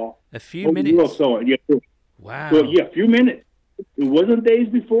saw. A few minutes? You all saw it, yeah. Wow. So, yeah, a few minutes. It wasn't days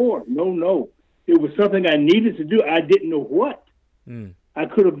before. No. It was something I needed to do. I didn't know what. I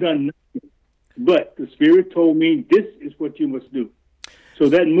could have done nothing. But the Spirit told me, this is what you must do. So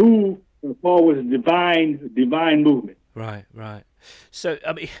that move, Paul, was a divine movement. Right. So,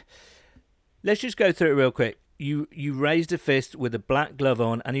 I mean, let's just go through it real quick. You raised a fist with a black glove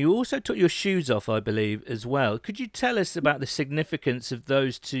on, and you also took your shoes off, I believe, as well. Could you tell us about the significance of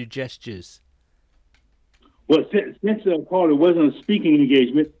those two gestures? Well, since Paul, it wasn't a speaking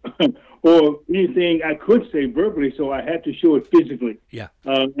engagement or anything I could say verbally, so I had to show it physically. Yeah.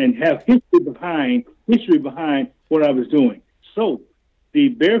 And have history behind what I was doing. So the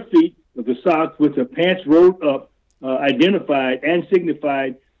bare feet of the socks with the pants rolled up identified and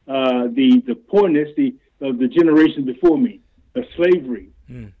signified the poorness of the generation before me, of slavery,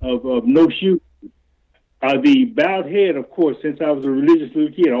 of no shoes. The bowed head, of course, since I was a religious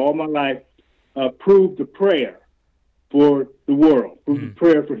little kid all my life, proved the prayer for the world, proved the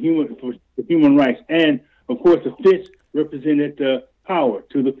prayer for human rights. And, of course, the fist represented power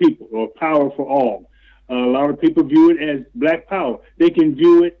to the people, or power for all. A lot of people view it as black power. They can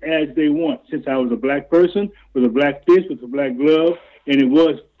view it as they want. Since I was a black person with a black fist, with a black glove, and it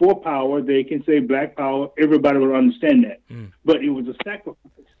was for power, they can say black power. Everybody will understand that. But it was a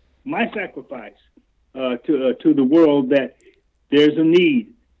sacrifice, my sacrifice to the world, that there's a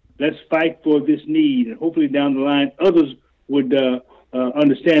need. Let's fight for this need, and hopefully down the line others would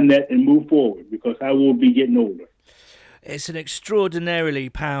understand that and move forward, because I will be getting older. It's an extraordinarily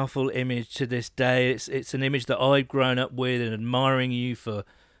powerful image to this day. It's an image that I've grown up with and admiring you for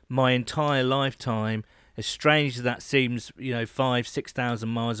my entire lifetime. As strange as that seems, 5,000-6,000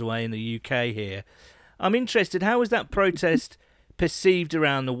 miles away in the UK here. I'm interested, how was that protest perceived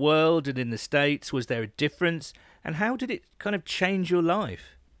around the world and in the States? Was there a difference? And how did it kind of change your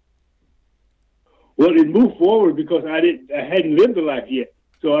life? Well, it moved forward because I hadn't lived the life yet,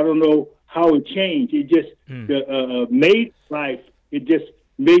 so I don't know how it changed. It just made life. It just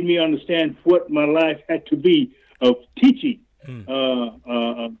made me understand what my life had to be of teaching.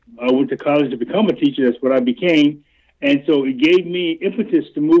 I went to college to become a teacher. That's what I became, and so it gave me impetus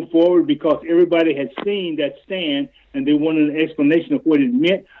to move forward because everybody had seen that stand and they wanted an explanation of what it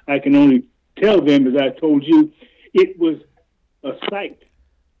meant. I can only tell them, as I told you, it was a sight.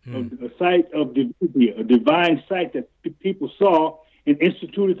 A sight of divinity, a divine sight that people saw and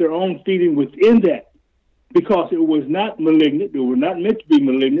instituted their own feeling within that, because it was not malignant. It was not meant to be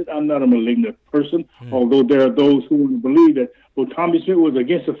malignant. I'm not a malignant person, although there are those who want to believe that, well, Tommy Smith was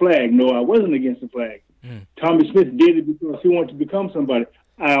against the flag. No, I wasn't against the flag. Tommy Smith did it because he wanted to become somebody.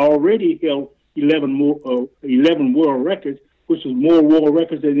 I already held 11 world records, which was more world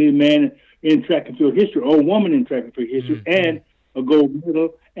records than any man in track and field history or woman in track and field history, and a gold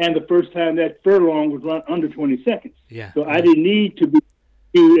medal, and the first time that furlong was run under 20 seconds. So I didn't need to be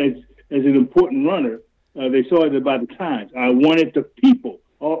viewed as an important runner. They saw it by the Times. I wanted the people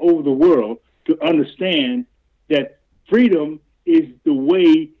all over the world to understand that freedom is the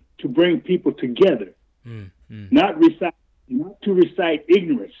way to bring people together, not to recite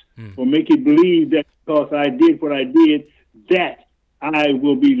ignorance or make it believe that because I did what I did, that I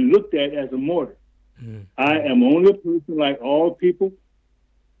will be looked at as a martyr. I am only a person like all people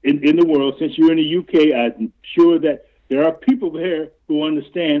in the world. Since you're in the UK, I'm sure that there are people there who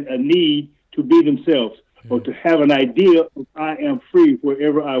understand a need to be themselves or to have an idea of I am free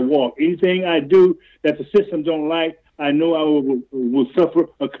wherever I walk. Anything I do that the system don't like, I know I will suffer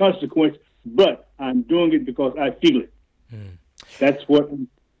a consequence, but I'm doing it because I feel it. That's what.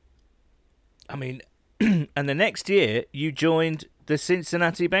 I mean, and the next year you joined the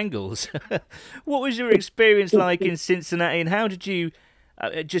Cincinnati Bengals. What was your experience like in Cincinnati, and how did you,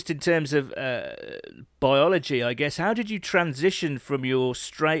 just in terms of biology, I guess, how did you transition from your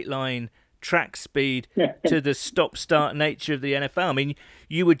straight line track speed to the stop-start nature of the NFL? I mean,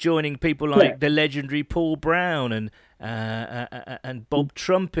 you were joining people like the legendary Paul Brown and Bob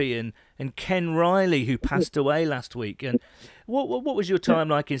Trumpy and Ken Riley, who passed away last week. And what was your time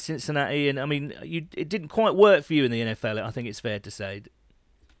like in Cincinnati? And I mean, it didn't quite work for you in the NFL, I think it's fair to say.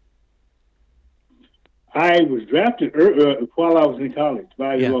 I was drafted while I was in college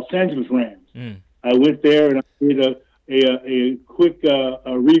by the Los Angeles Rams. I went there and I did a quick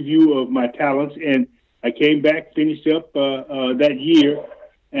review of my talents, and I came back, finished up that year,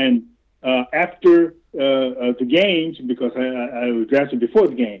 and after the games, because I was drafted before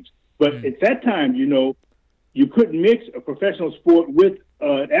the games. But at that time, you couldn't mix a professional sport with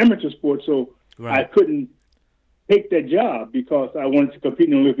an amateur sport, so I couldn't take that job because I wanted to compete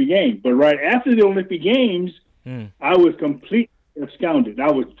in the Olympic Games. But right after the Olympic Games, I was completely absconded.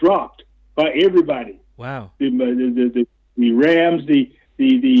 I was dropped by everybody. Wow. The Rams, the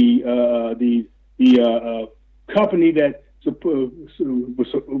company that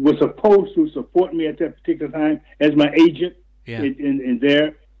was supposed to support me at that particular time as my agent, in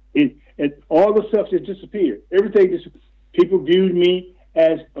there, all the stuff just disappeared. Everything just, people viewed me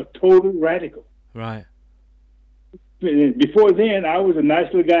as a total radical. Right. Before then, I was a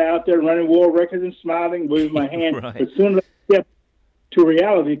nice little guy out there running world records and smiling, waving my hand. Right. But soon as I stepped to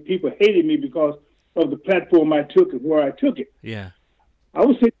reality, people hated me because of the platform I took and where I took it. Yeah. I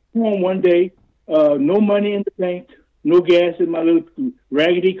was sitting home one day, no money in the bank, no gas in my little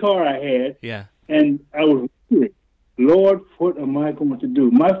raggedy car I had. Yeah. And I was wondering, Lord, what am I going to do?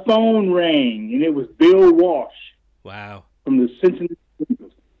 My phone rang, and it was Bill Walsh. Wow. From the Cincinnati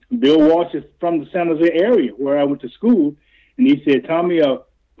Bengals. Bill Walsh is from the San Jose area where I went to school, and he said, Tommy,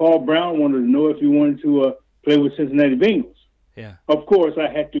 Paul Brown wanted to know if you wanted to play with Cincinnati Bengals. Yeah. Of course, I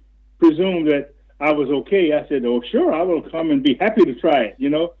had to presume that I was okay. I said, oh, sure, I will come and be happy to try it,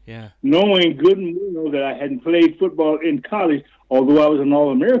 Yeah. Knowing good and well that I hadn't played football in college, although I was an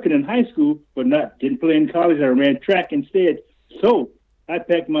All-American in high school, but didn't play in college. I ran track instead. So I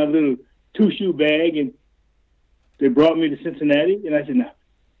packed my little two-shoe bag, and they brought me to Cincinnati, and I said, now,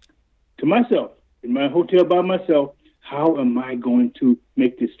 to myself, in my hotel by myself, how am I going to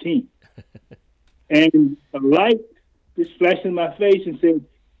make this team? And a light just flashed in my face and said,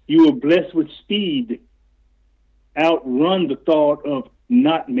 you were blessed with speed. Outrun the thought of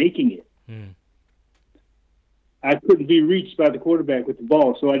not making it. I couldn't be reached by the quarterback with the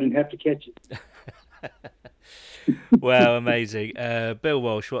ball, so I didn't have to catch it. Wow, amazing. Bill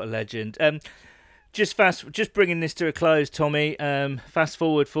Walsh, what a legend. Just bringing this to a close, Tommy. Fast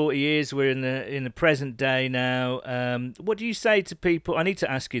forward 40 years, we're in the present day now. What do you say to people? I need to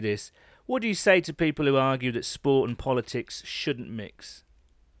ask you this. What do you say to people who argue that sport and politics shouldn't mix?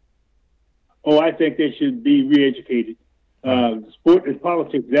 Oh, I think they should be re-educated. Sport and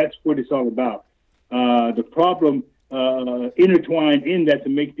politics, that's what it's all about. The problem intertwined in that to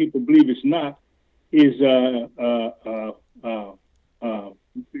make people believe it's not is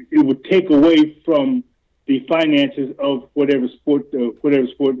it would take away from the finances of whatever sport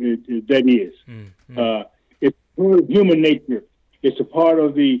that is. It's part of human nature. It's a part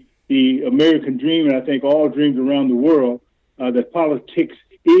of the American dream, and I think all dreams around the world, that politics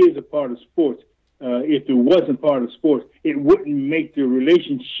is a part of sports. If it wasn't part of sports, it wouldn't make the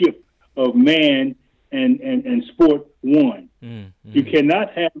relationship of man and sport one. You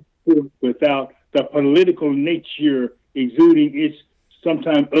cannot have sport without the political nature exuding its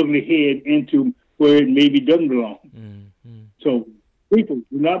sometimes ugly head into where it maybe doesn't belong. So people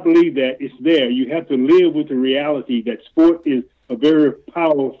do not believe that it's there. You have to live with the reality that sport is a very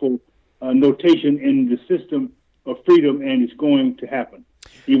powerful notation in the system of freedom, and it's going to happen.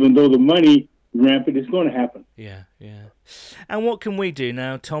 Even though the money rampant, it's going to happen. Yeah. And what can we do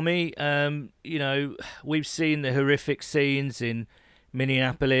now, Tommy? We've seen the horrific scenes in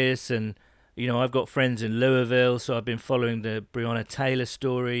Minneapolis and I've got friends in Louisville, so I've been following the Breonna Taylor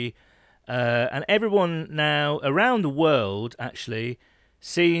story. And everyone now around the world, actually,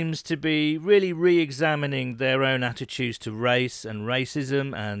 seems to be really re-examining their own attitudes to race and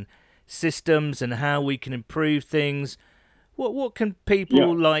racism and systems and how we can improve things. What can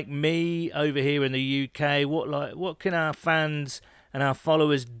people like me over here in the UK, what can our fans and our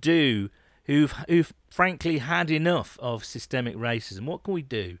followers do who've frankly had enough of systemic racism? What can we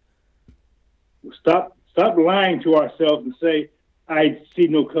do? Stop lying to ourselves and say, I see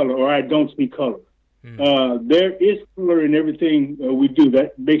no color or I don't see color. There is color in everything we do.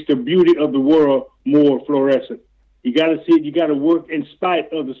 That makes the beauty of the world more fluorescent. You got to see it. You got to work in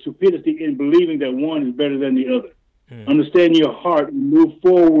spite of the stupidity in believing that one is better than the other. Understand your heart and move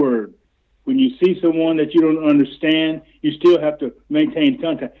forward. When you see someone that you don't understand, you still have to maintain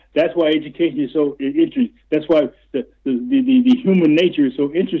contact. That's why education is so interesting. That's why the human nature is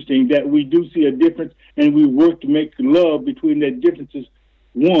so interesting, that we do see a difference and we work to make love between that differences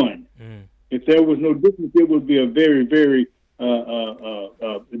one. If there was no difference, it would be a very, very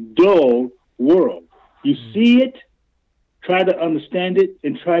dull world. You see it, try to understand it,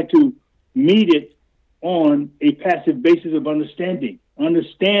 and try to meet it on a passive basis of understanding.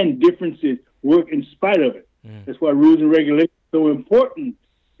 Understand differences, work in spite of it. That's why rules and regulations are so important,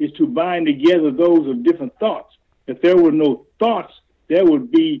 is to bind together those of different thoughts. If there were no thoughts, there would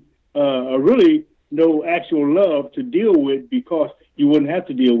be really no actual love to deal with, because you wouldn't have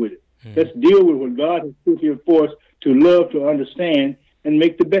to deal with it. Let's deal with what God has put here for us to love, to understand, and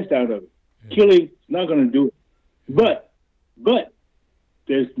make the best out of it. Killing is not going to do it. But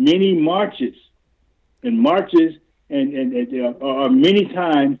there's many marches, and there are many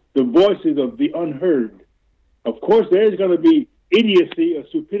times the voices of the unheard. Of course, there's going to be idiocy or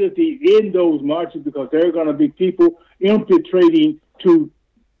stupidity in those marches, because there are going to be people infiltrating for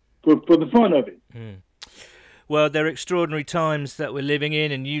the fun of it. Well, they're extraordinary times that we're living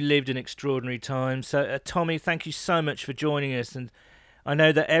in, and you lived in extraordinary times. So, Tommy, thank you so much for joining us. And I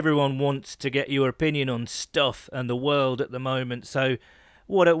know that everyone wants to get your opinion on stuff and the world at the moment. So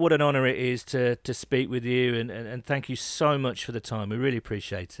what an honour it is to speak with you, and thank you so much for the time. We really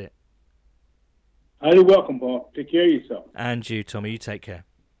appreciate it. Highly welcome, Paul. Take care of yourself. And you, Tommy. You take care.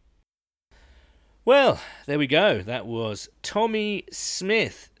 Well, there we go. That was Tommy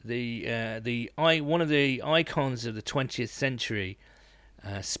Smith, one of the icons of the 20th century,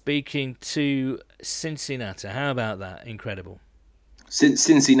 speaking to Cincinnati. How about that? Incredible.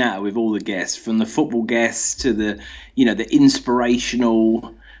 Cincinnati, with all the guests, from the football guests to the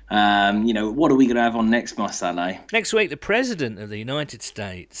inspirational. What are we going to have on next, my son? Next week, the President of the United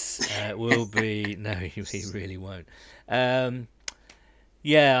States will be. No, he really won't. I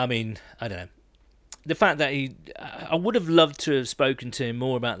mean, I don't know. The fact that I would have loved to have spoken to him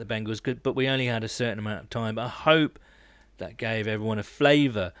more about the Bengals, but we only had a certain amount of time. But I hope that gave everyone a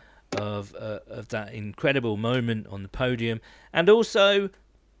flavour of that incredible moment on the podium. And also,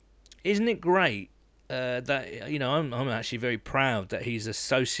 isn't it great that I'm actually very proud that he's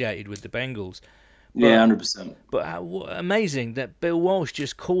associated with the Bengals. But, 100%. But amazing that Bill Walsh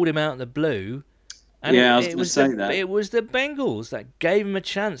just called him out of the blue. And I was going to say that. It was the Bengals that gave him a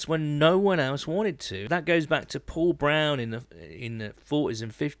chance when no one else wanted to. That goes back to Paul Brown in the 40s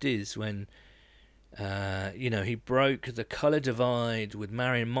and 50s when he broke the colour divide with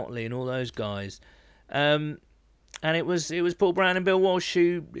Marion Motley and all those guys. And it was Paul Brown and Bill Walsh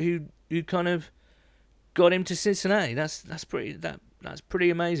who kind of got him to Cincinnati. That's pretty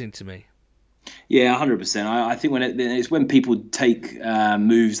amazing to me. Yeah, 100%. I think when people take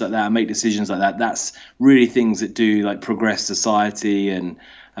moves like that and make decisions like that, that's really things that do like progress society and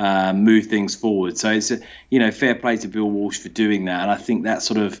move things forward. So it's fair play to Bill Walsh for doing that, and I think that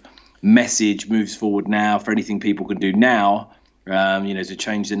sort of message moves forward now for anything people can do now. To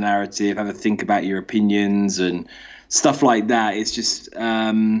change the narrative, have a think about your opinions and stuff like that. It's just.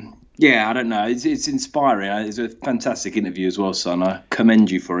 I don't know. It's inspiring. It's a fantastic interview as well, son. I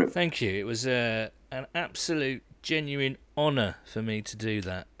commend you for it. Thank you. It was an absolute, genuine honour for me to do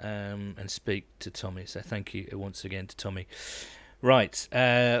that and speak to Tommy. So thank you once again to Tommy. Right,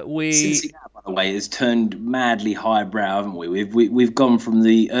 Cincinnati, by the way, has turned madly highbrow, haven't we? We've gone from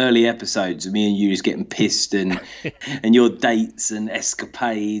the early episodes of me and you just getting pissed and and your dates and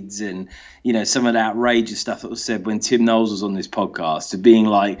escapades and some of the outrageous stuff that was said when Tim Knowles was on this podcast, to being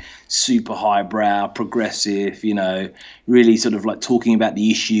like super highbrow, progressive, really sort of like talking about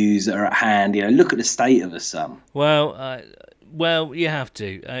the issues that are at hand. Look at the state of us, son. Well, you have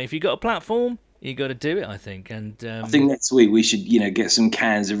to. If you've got a platform, You got to do it, I think. And I think next week we should, get some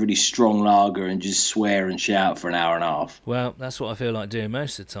cans of really strong lager and just swear and shout for an hour and a half. Well, that's what I feel like doing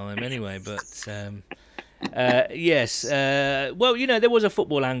most of the time anyway. But yes. Well, there was a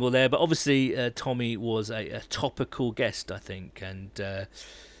football angle there, but obviously Tommy was a topical guest, I think. And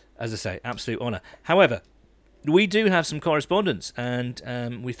as I say, absolute honour. However, we do have some correspondence,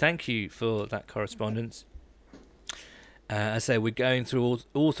 and we thank you for that correspondence. As I say, we're going through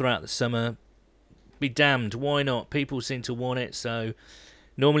all throughout the summer. Be damned, why not? People seem to want it, so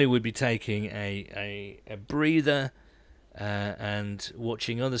normally we'd be taking a breather and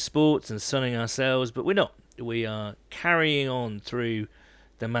watching other sports and sunning ourselves, but we're not. We are carrying on through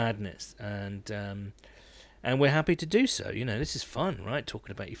the madness, and we're happy to do so. This is fun, right?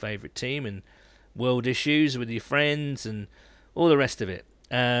 Talking about your favourite team and world issues with your friends and all the rest of it.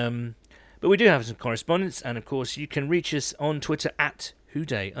 But we do have some correspondence, and of course you can reach us on Twitter at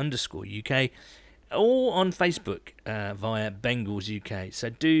 @Houday_UK. or on Facebook via Bengals UK. So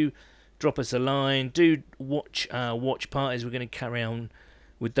do drop us a line. Do watch our watch parties. We're going to carry on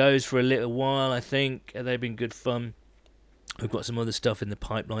with those for a little while, I think. They've been good fun. We've got some other stuff in the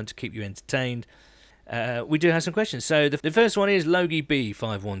pipeline to keep you entertained. We do have some questions. So the first one is Logie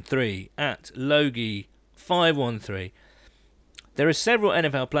B513 at Logie513. There are several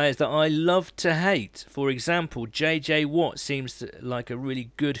NFL players that I love to hate. For example, J.J. Watt seems like a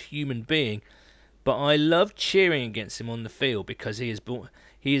really good human being, but I love cheering against him on the field because he has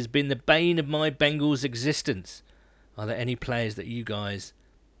been the bane of my Bengals' existence. Are there any players that you guys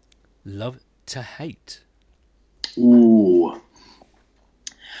love to hate? Ooh.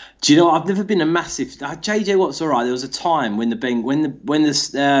 Do you know, I've never been a massive... JJ Watt's all right. There was a time when the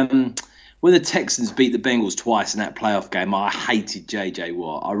Texans beat the Bengals twice in that playoff game. I hated JJ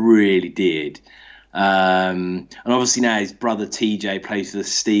Watt. I really did. And obviously now his brother TJ plays for the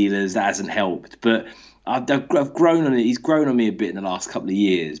Steelers. That hasn't helped. But I've grown on it. He's grown on me a bit in the last couple of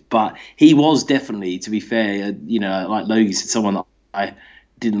years. But he was definitely, to be fair, like Logie said, someone that I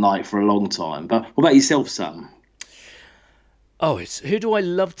didn't like for a long time. But what about yourself, Sam? Oh, it's who do I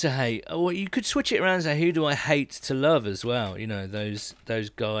love to hate? Oh, well, you could switch it around and say who do I hate to love as well. Those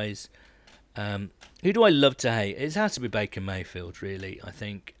guys. Who do I love to hate? It has to be Baker Mayfield, really, I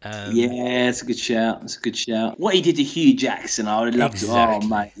think. Yeah, it's a good shout. What he did to Hugh Jackson, I would love to. Oh,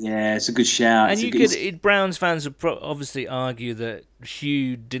 mate, yeah, it's a good shout. And Browns fans would obviously argue that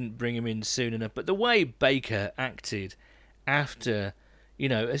Hugh didn't bring him in soon enough, but the way Baker acted after,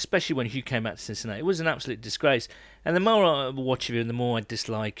 especially when Hugh came back to Cincinnati, it was an absolute disgrace. And the more I watch of him, the more I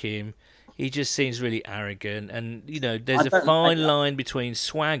dislike him. He just seems really arrogant, and there's a fine line between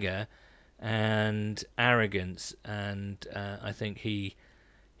swagger and arrogance, and I think he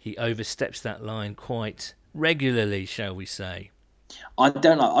oversteps that line quite regularly, shall we say. I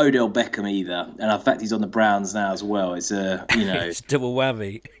don't like Odell Beckham either, and in fact he's on the Browns now as well. It's it's double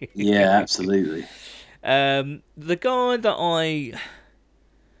whammy. Yeah, absolutely. The guy that I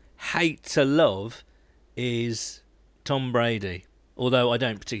hate to love is Tom Brady, although I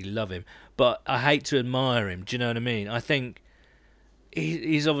don't particularly love him, but I hate to admire him. Do you know what I mean? I think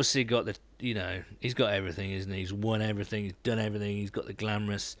he's obviously got he's got everything, isn't he? He's won everything, he's done everything, he's got the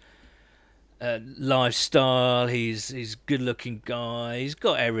glamorous lifestyle, he's a good-looking guy, he's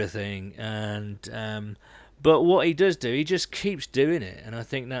got everything, and but what he does do, he just keeps doing it, and I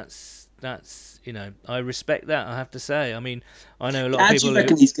think that's I respect that, I have to say. I mean, I know a lot of people. How do you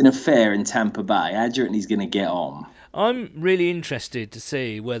reckon he's going to fare in Tampa Bay? How do you reckon he's going to get on? I'm really interested to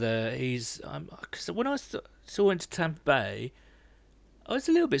see whether he's. Because when I saw him to Tampa Bay, I was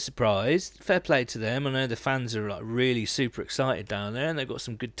a little bit surprised. Fair play to them. I know the fans are really super excited down there, and they've got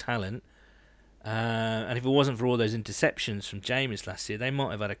some good talent. And if it wasn't for all those interceptions from Jameis last year, they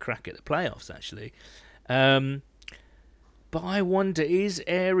might have had a crack at the playoffs, actually. But I wonder, is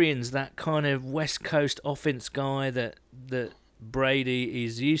Arians that kind of West Coast offense guy that Brady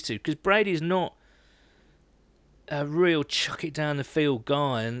is used to? Because Brady's not a real chuck it down the field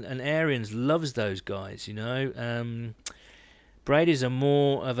guy, and Arians loves those guys, Brady's a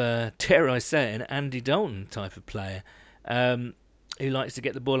more of a, dare I say, an Andy Dalton type of player, who likes to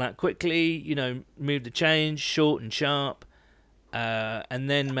get the ball out quickly, move the chains, short and sharp, and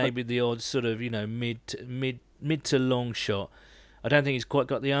then maybe the odd sort of, mid to long shot. I don't think he's quite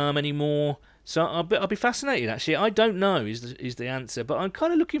got the arm anymore, so I'll be fascinated. Actually, I don't know is the answer, but I'm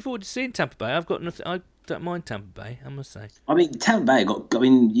kind of looking forward to seeing Tampa Bay. I've got nothing. I don't mind Tampa Bay, I must say. I mean, Tampa Bay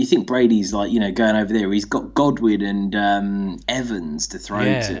you think Brady's going over there? He's got Godwin and Evans to throw to.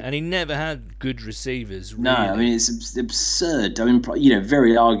 Yeah, and he never had good receivers. Really. No, I mean it's absurd. I mean,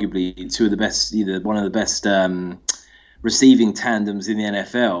 very arguably two of the best, one of the best receiving tandems in the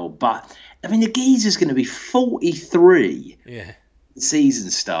NFL, but I mean, the geezer's going to be 43. Yeah. The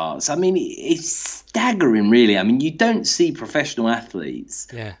season starts. I mean, it's staggering, really. I mean, you don't see professional athletes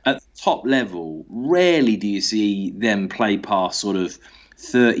at the top level. Rarely do you see them play past sort of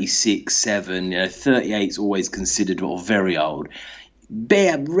 36, 7. 38's always considered very old.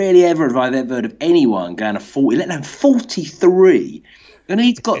 Rarely ever have I ever heard of anyone going to 40, let alone 43. And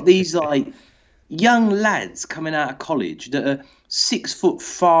he's got these like young lads coming out of college that are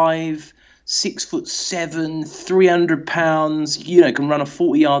 6'5", 6'7", 300 pounds, can run a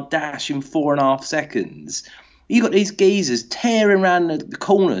 40-yard dash in 4.5 seconds. You got these geezers tearing around the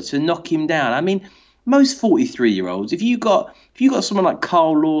corner to knock him down. I mean, most 43-year-olds, if you got someone like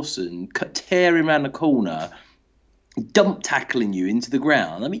Carl Lawson tearing around the corner, dump tackling you into the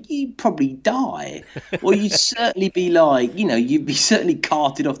ground, I mean, you'd probably die. Or you'd certainly be like, you'd be certainly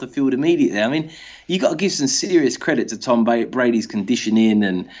carted off the field immediately. I mean, you got to give some serious credit to Tom Brady's conditioning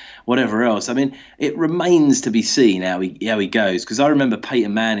and whatever else. I mean, it remains to be seen how he goes. Because I remember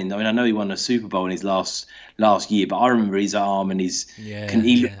Peyton Manning. I mean, I know he won a Super Bowl in his last year, but I remember his arm and he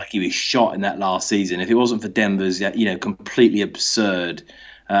looked like he was shot in that last season. If it wasn't for Denver's, completely absurd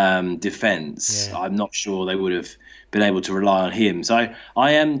defense, I'm not sure they would have been able to rely on him. So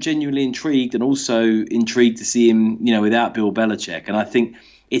I am genuinely intrigued, and also intrigued to see him, without Bill Belichick. And I think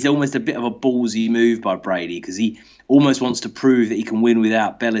it's almost a bit of a ballsy move by Brady, because he almost wants to prove that he can win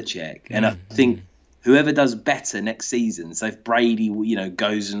without Belichick. And I think whoever does better next season, so if Brady,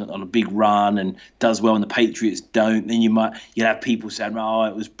 goes on a big run and does well and the Patriots don't, then you'll have people saying, oh,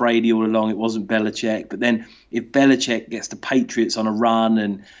 it was Brady all along, it wasn't Belichick. But then if Belichick gets the Patriots on a run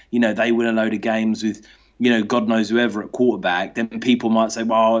and, they win a load of games with, God knows whoever at quarterback, then people might say,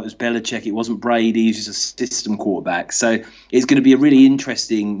 well, it was Belichick, it wasn't Brady, he's just a system quarterback. So it's going to be a really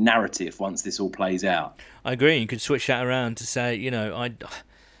interesting narrative once this all plays out. I agree. You could switch that around to say,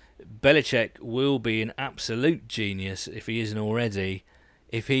 Belichick will be an absolute genius, if he isn't already,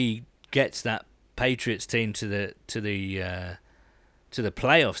 if he gets that Patriots team to the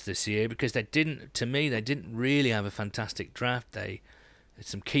playoffs this year, because they didn't really have a fantastic draft. They had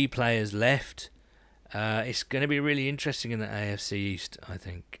some key players left. It's going to be really interesting in the AFC East, I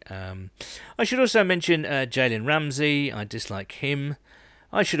think. I should also mention Jalen Ramsey. I dislike him.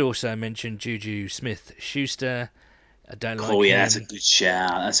 I should also mention Juju Smith-Schuster. I don't like him. Oh, yeah, that's a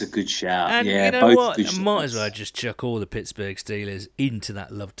good shout. And yeah, you know both what? good I might as shots. well just chuck all the Pittsburgh Steelers into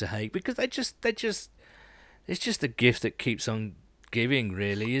that love to hate, because it's just a gift that keeps on giving,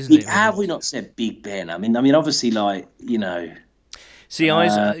 really, isn't it? Have we not said Big Ben? I mean, obviously, See,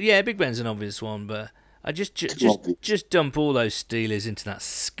 Big Ben's an obvious one, but I just dump all those Steelers into that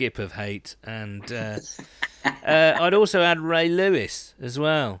skip of hate, and I'd also add Ray Lewis as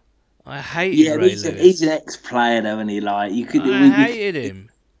well. I hated Ray Lewis. He's an ex-player, though, and I hated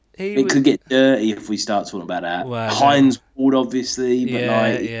him. It could get dirty if we start talking about that. Well, Heinz Ward, obviously,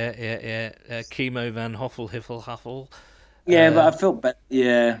 but Chemo Van Huffle. Yeah, but I felt bad.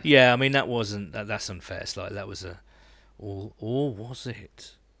 Yeah. Yeah, I mean that's unfair. It's like that was or was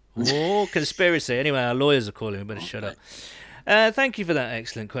it? Oh, conspiracy. Anyway, our lawyers are calling. We better shut up. Thank you for that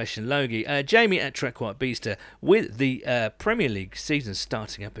excellent question, Logie. Jamie at Trek White Beaster, with the Premier League season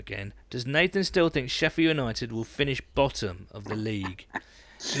starting up again, does Nathan still think Sheffield United will finish bottom of the league?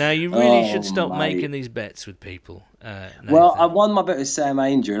 Now, you really should stop making these bets with people. Well, I won my bet with Sam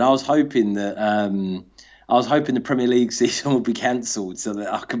Ainger, and I was hoping that the Premier League season would be cancelled so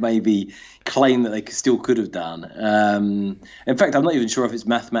that I could maybe claim that they still could have done. In fact, I'm not even sure if it's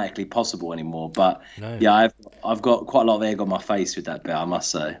mathematically possible anymore. But yeah, I've got quite a lot of egg on my face with that bet, I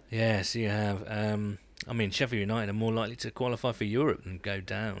must say. Yes, you have. I mean, Sheffield United are more likely to qualify for Europe than go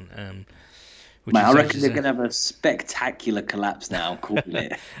down. Mate, I reckon they're going to have a spectacular collapse now, I'm calling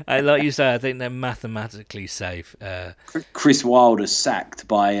it. Like you say, I think they're mathematically safe. Chris Wilder sacked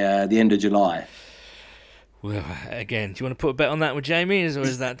by the end of July. Well, again, do you want to put a bet on that with Jamie, or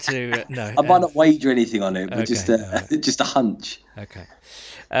is that too... no. I might not wager anything on it, but okay, just a hunch. Okay.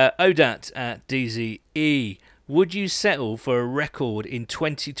 Odat at DZE. Would you settle for a record in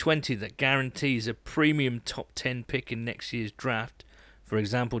 2020 that guarantees a premium top 10 pick in next year's draft? For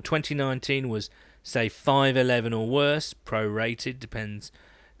example, 2019 was, say, 5-11 or worse, prorated, depends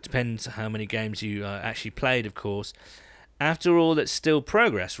how many games you actually played, of course. After all, that's still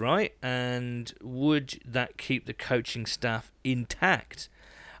progress, right? And would that keep the coaching staff intact?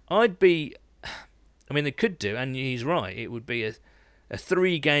 They could do, and he's right, it would be a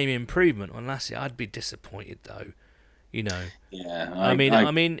 3-game improvement on last year. I'd be disappointed, though. Yeah. I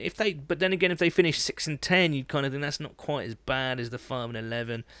mean, if they finish 6-10, you'd kind of think that's not quite as bad as the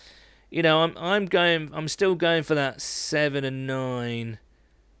 5-11. I'm still going for that 7-9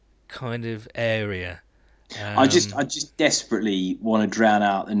 kind of area. I just desperately want to drown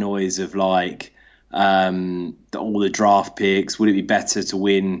out the noise of like all the draft picks. Would it be better to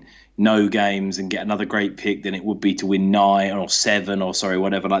win no games and get another great pick than it would be to win 9 or 7 or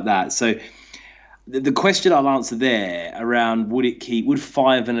whatever like that? So the question I'll answer there around would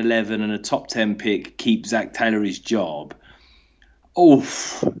 5 and 11 and a top 10 pick keep Zach Taylor his job?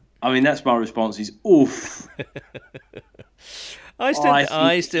 Oof. I mean, that's my response is oof.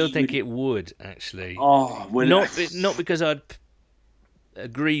 I still think it would, actually. Oh, well, not because I'd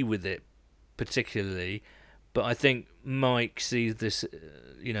agree with it particularly, but I think Mike sees this,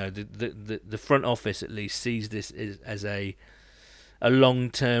 the front office at least sees this as a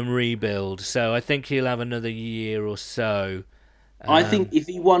long-term rebuild. So I think he'll have another year or so. I think if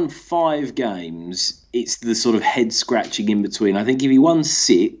he won 5 games, it's the sort of head-scratching in between. I think if he won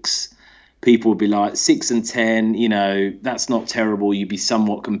 6, people would be like 6 and 10. That's not terrible. You'd be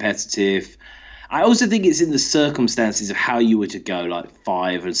somewhat competitive. I also think it's in the circumstances of how you were to go, like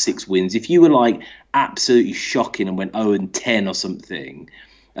 5 and 6 wins. If you were like absolutely shocking and went 0 and 10 or something,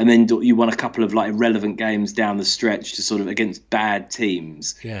 and then you won a couple of like irrelevant games down the stretch to sort of against bad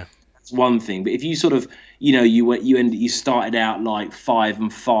teams. Yeah, that's one thing. But if you sort of, you started out like 5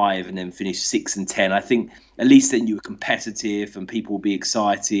 and 5 and then finished 6 and 10, I think at least then you were competitive and people would be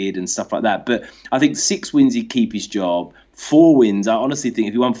excited and stuff like that. But I think 6 wins, he'd keep his job. 4 wins, I honestly think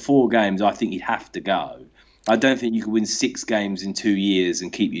if he won 4 games, I think he'd have to go. I don't think you could win 6 games in 2 years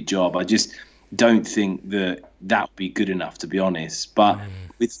and keep your job. I just don't think that would be good enough, to be honest. But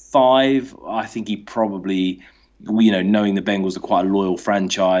with 5, I think he probably, knowing the Bengals are quite a loyal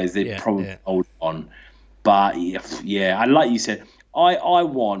franchise, they'd probably hold on. But yeah, like you said, I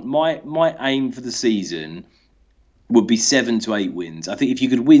want my aim for the season would be 7 to 8 wins. I think if you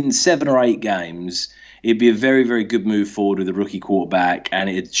could win 7 or 8 games, it'd be a very, very good move forward with a rookie quarterback, and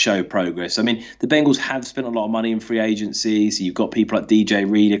it'd show progress. I mean, the Bengals have spent a lot of money in free agency, so you've got people like DJ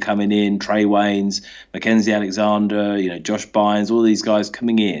Reader coming in, Trey Waynes, Mackenzie Alexander, Josh Bynes, all these guys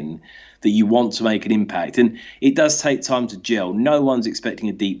coming in that you want to make an impact. And it does take time to gel. No one's expecting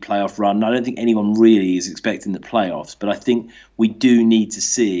a deep playoff run. I don't think anyone really is expecting the playoffs, but I think we do need to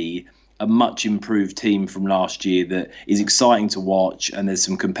see a much improved team from last year that is exciting to watch, and there's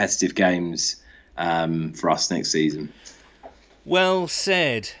some competitive games for us next season. Well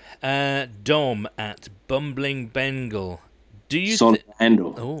said. Dom at Bumbling Bengal. Do you solid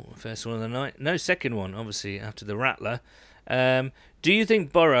handle? Oh, first one of the night. No, second one, obviously, after the Rattler. Do you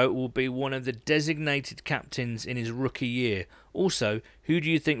think Burrow will be one of the designated captains in his rookie year? Also, who do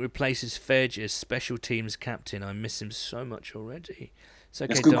you think replaces Fergie as special teams captain? I miss him so much already. Okay,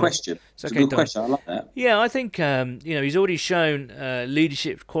 that's a good question. It's a good question. I like that. Yeah, I think he's already shown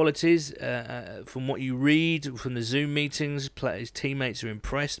leadership qualities from what you read from the Zoom meetings. His teammates are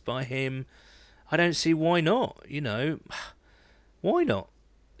impressed by him. I don't see why not. Why not?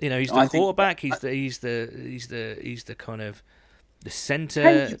 He's the quarterback. He's the kind of the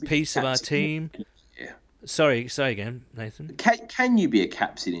center piece of our team. Yeah. Sorry, say again, Nathan. Can you be a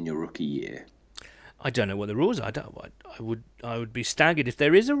captain in your rookie year? I don't know what the rules are. I would be staggered if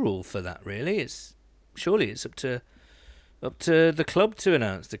there is a rule for that. Really, surely it's up to the club to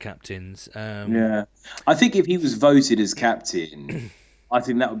announce the captains. Yeah, I think if he was voted as captain, I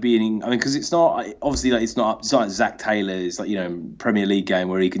think that would be because it's not obviously it's not like Zach Taylor's Premier League game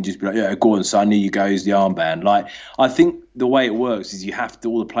where he can just be like, yeah, go on, son, here you go, here's the armband. Like, I think the way it works is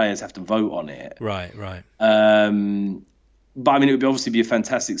all the players have to vote on it. Right. But I mean, it would obviously be a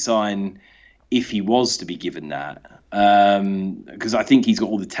fantastic sign if he was to be given that, because I think he's got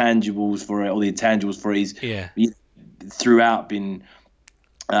all the intangibles for it. He's throughout been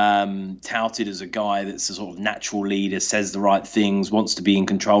touted as a guy that's a sort of natural leader, says the right things, wants to be in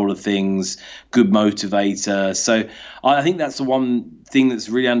control of things, good motivator. So I think that's the one thing that's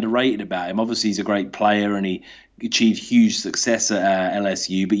really underrated about him. Obviously, he's a great player and he achieved huge success at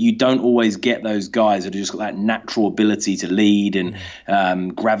LSU, but you don't always get those guys that have just got that natural ability to lead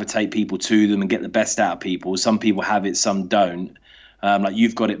and gravitate people to them and get the best out of people. Some people have it, some don't. Like,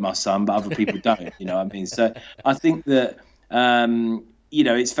 you've got it, my son, but other people don't. You know what I mean? So I think that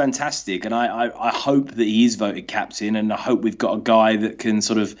it's fantastic, and I hope that he is voted captain, and I hope we've got a guy that can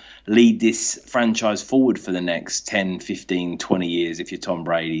sort of lead this franchise forward for the next 10, 15, 20 years if you're Tom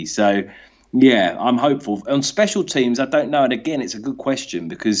Brady. So yeah, I'm hopeful. On special teams, I don't know. And again, it's a good question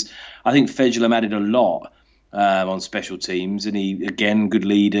because I think Fedulum added a lot on special teams, and he, again, good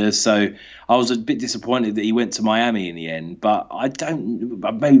leader. So I was a bit disappointed that he went to Miami in the end. But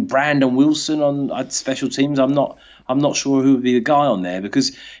maybe Brandon Wilson on special teams. I'm not sure who would be the guy on there,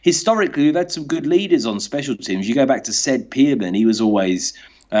 because historically we've had some good leaders on special teams. You go back to Ced Pearman, he was always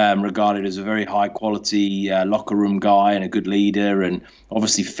regarded as a very high quality locker room guy and a good leader, and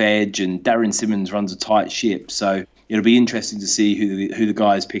obviously Fedge and Darren Simmons runs a tight ship. So it'll be interesting to see who the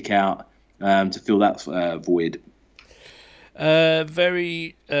guys pick out to fill that void.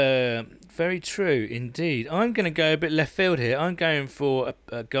 Very true indeed. I'm going to go a bit left field here. I'm going for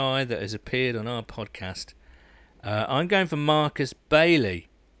a guy that has appeared on our podcast. I'm going for Marcus Bailey.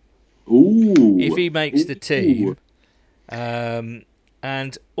 Ooh! If he makes the team.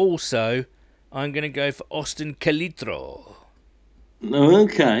 And also, I'm going to go for Austin Calitro.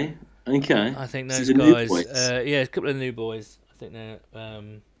 Okay. I think those guys... a couple of new boys. I think they're...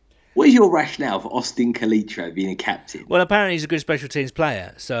 What is your rationale for Austin Calitro being a captain? Well, apparently he's a good special teams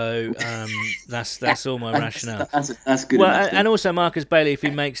player, so that's all my rationale. That's good. Well, and also Marcus Bailey, if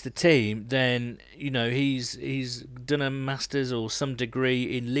he makes the team, then he's done a master's or some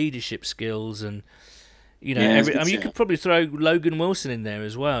degree in leadership skills, and you could probably throw Logan Wilson in there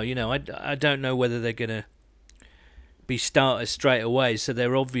as well. I don't know whether they're gonna be starters straight away, so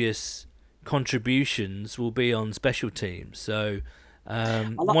their obvious contributions will be on special teams. So.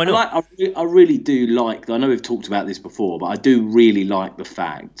 Why not? I really do like. I know we've talked about this before, but I do really like the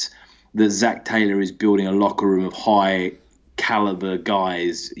fact that Zach Taylor is building a locker room of high caliber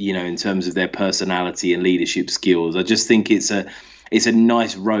guys. In terms of their personality and leadership skills, I just think it's a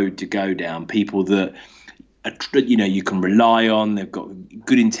nice road to go down. People that you can rely on. They've got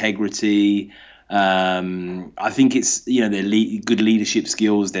good integrity. I think it's they're good leadership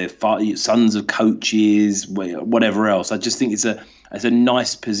skills. They're sons of coaches, whatever else. I just think it's a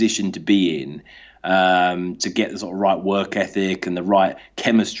nice position to be in, to get the sort of right work ethic and the right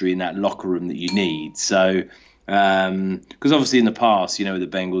chemistry in that locker room that you need. So, because obviously in the past, with the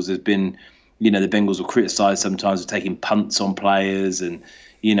Bengals, there's been, the Bengals were criticised sometimes for taking punts on players and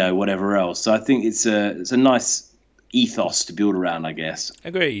whatever else. So I think it's a nice ethos to build around, I guess.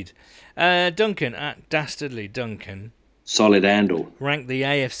 Agreed. Duncan at Dastardly Duncan. Solid handle. Ranked the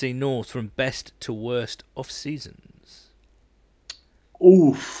AFC North from best to worst off seasons.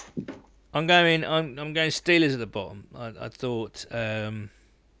 Oof. I'm going Steelers at the bottom. I thought they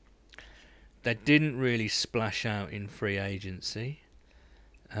didn't really splash out in free agency.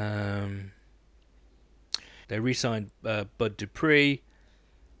 They re-signed Bud Dupree.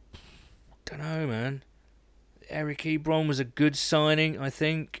 Don't know, man. Eric Ebron was a good signing, I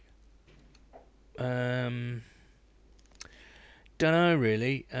think. Don't know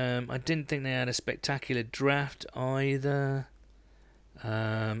really. I didn't think they had a spectacular draft either.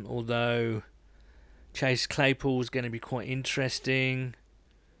 Although Chase Claypool's going to be quite interesting.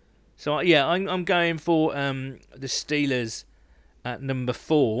 So I'm going for the Steelers at number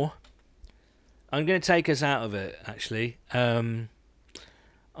 4. I'm going to take us out of it actually. I'm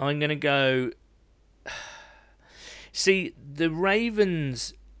going to go. See, the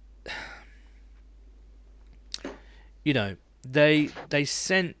Ravens. They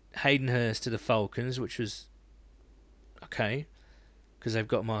sent Hayden Hurst to the Falcons, which was okay because they've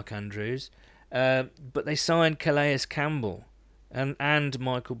got Mark Andrews, but they signed Calais Campbell and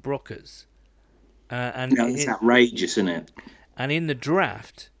Michael Brockers, and it's outrageous, isn't it? And in the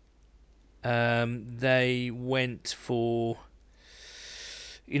draft, they went for.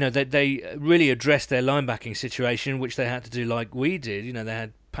 They really addressed their linebacking situation, which they had to do like we did. They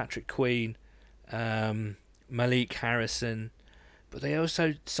had Patrick Queen, Malik Harrison, but they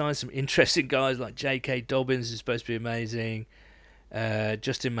also signed some interesting guys like J.K. Dobbins, who's supposed to be amazing,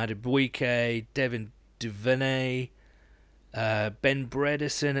 Justin Madubuike, Devin Duvernay, Ben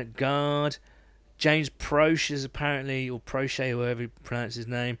Bredesen at guard, James Proche is apparently, or Proche, however you pronounce his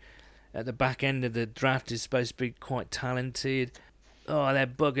name, at the back end of the draft is supposed to be quite talented. Oh, they're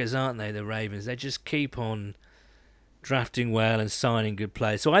buggers, aren't they, the Ravens? They just keep on drafting well and signing good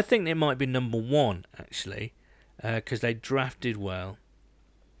players. So I think they might be number 1, actually, because they drafted well.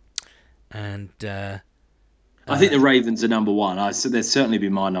 And I think the Ravens are number 1. They'd certainly be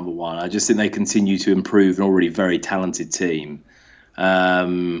my number 1. I just think they continue to improve an already very talented team.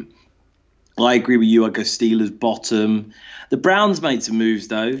 I agree with you. I go Steelers bottom. The Browns made some moves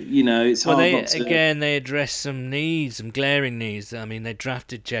though. It's hard not to. Again, they addressed some needs, some glaring needs. I mean, they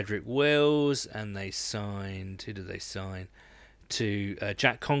drafted Jedrick Wills and they signed. Who did they sign? To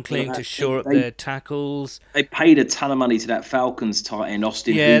Jack Conklin to shore up their tackles. They paid a ton of money to that Falcons tight end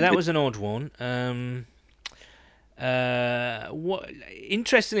Austin. Yeah, that was an odd one.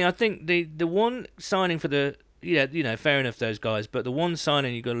 Interestingly, I think the one signing for the. Yeah, fair enough, those guys. But the one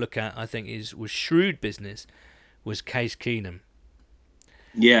signing you've got to look at, I think, was shrewd business, was Case Keenum.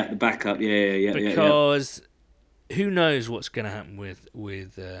 Yeah, the backup. Yeah. Because who knows what's going to happen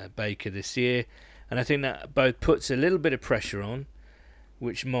with Baker this year. And I think that both puts a little bit of pressure on,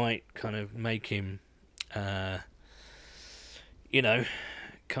 which might kind of make him,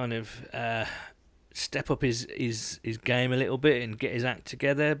 step up his game a little bit and get his act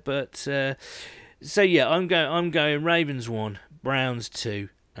together. But so yeah, I'm going Ravens 1, Browns 2,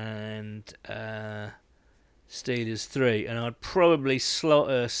 and Steelers 3, and I'd probably slot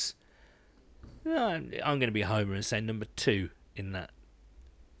us. I'm going to be a homer and say number 2 in that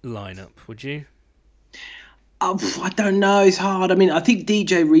lineup. Would you? I don't know. It's hard. I mean, I think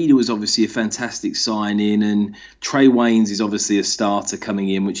DJ Reader was obviously a fantastic sign-in, and Trey Waynes is obviously a starter coming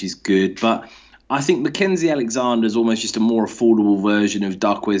in, which is good. But I think Mackenzie Alexander is almost just a more affordable version of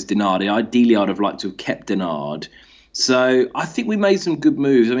Darqueze Dennard. Ideally, I'd have liked to have kept Dennard. So I think we made some good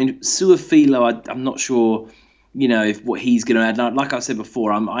moves. I mean, Suafilo, I'm not sure, if what he's going to add. Now, like I said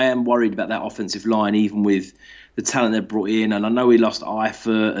before, I am worried about that offensive line, even with the talent they've brought in. And I know we lost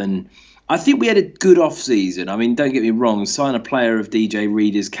Eifert, and I think we had a good off-season. I mean, don't get me wrong, sign a player of DJ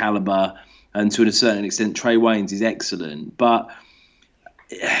Reader's caliber, and to a certain extent, Trey Waynes is excellent. But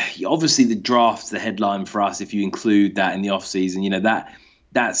obviously the draft's the headline for us if you include that in the off-season.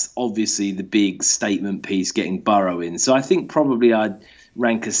 That's obviously the big statement piece, getting Burrow in. So I think probably I'd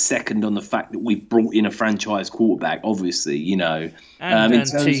rank as second on the fact that we've brought in a franchise quarterback, obviously, And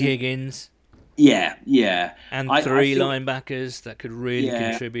T. Higgins. Yeah. And three linebackers that could really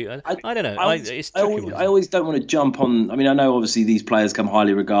contribute. I don't know. It's tricky. I always don't want to jump on. I mean, I know obviously these players come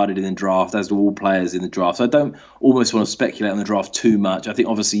highly regarded in the draft, as do all players in the draft. So I don't almost want to speculate on the draft too much. I think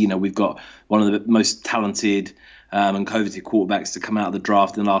obviously, we've got one of the most talented and coveted quarterbacks to come out of the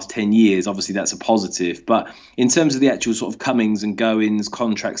draft in the last 10 years. Obviously, that's a positive. But in terms of the actual sort of comings and goings,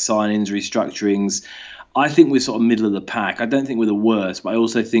 contract signings, restructurings, I think we're sort of middle of the pack. I don't think we're the worst, but I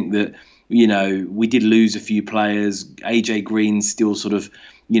also think that we did lose a few players. AJ Green's still sort of,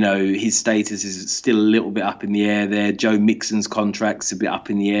 his status is still a little bit up in the air there. Joe Mixon's contract's a bit up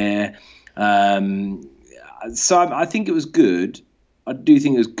in the air. So I think it was good. I do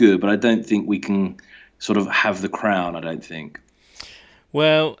think it was good, but I don't think we can sort of have the crown, I don't think.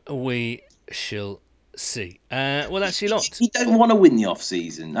 Well, we shall see. That's your lot. You don't want to win the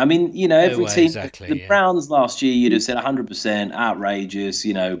off-season. I mean, every team, exactly, the Browns last year, you'd have said 100%, outrageous,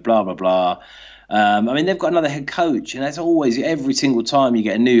 blah, blah, blah. I mean, they've got another head coach, and that's always, every single time you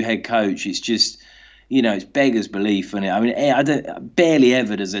get a new head coach, it's just, it's beggars belief, isn't it? I mean, barely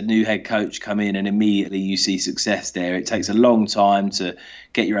ever does a new head coach come in and immediately you see success there. It takes a long time to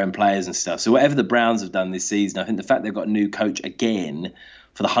get your own players and stuff. So whatever the Browns have done this season, I think the fact they've got a new coach again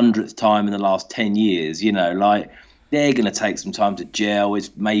for the 100th time in the last 10 years, they're going to take some time to gel.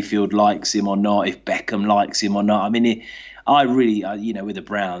 If Mayfield likes him or not, if Beckham likes him or not. I mean, I really, with the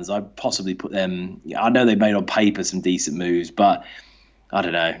Browns, I'd possibly put them. I know they made on paper some decent moves, but I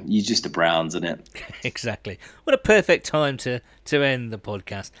don't know. You're just the Browns, isn't it? Exactly. What a perfect time to end the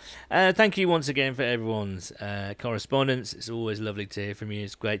podcast. Thank you once again for everyone's correspondence. It's always lovely to hear from you.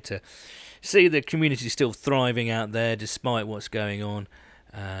 It's great to see the community still thriving out there despite what's going on.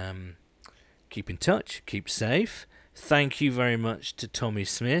 Keep in touch. Keep safe. Thank you very much to Tommy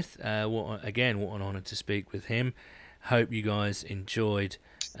Smith. What an honour to speak with him. Hope you guys enjoyed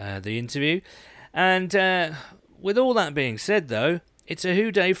the interview. And with all that being said, though, it's a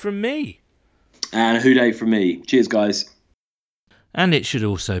who day from me. And a who day from me. Cheers, guys. And it should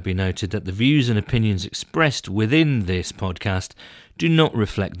also be noted that the views and opinions expressed within this podcast do not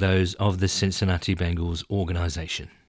reflect those of the Cincinnati Bengals organisation.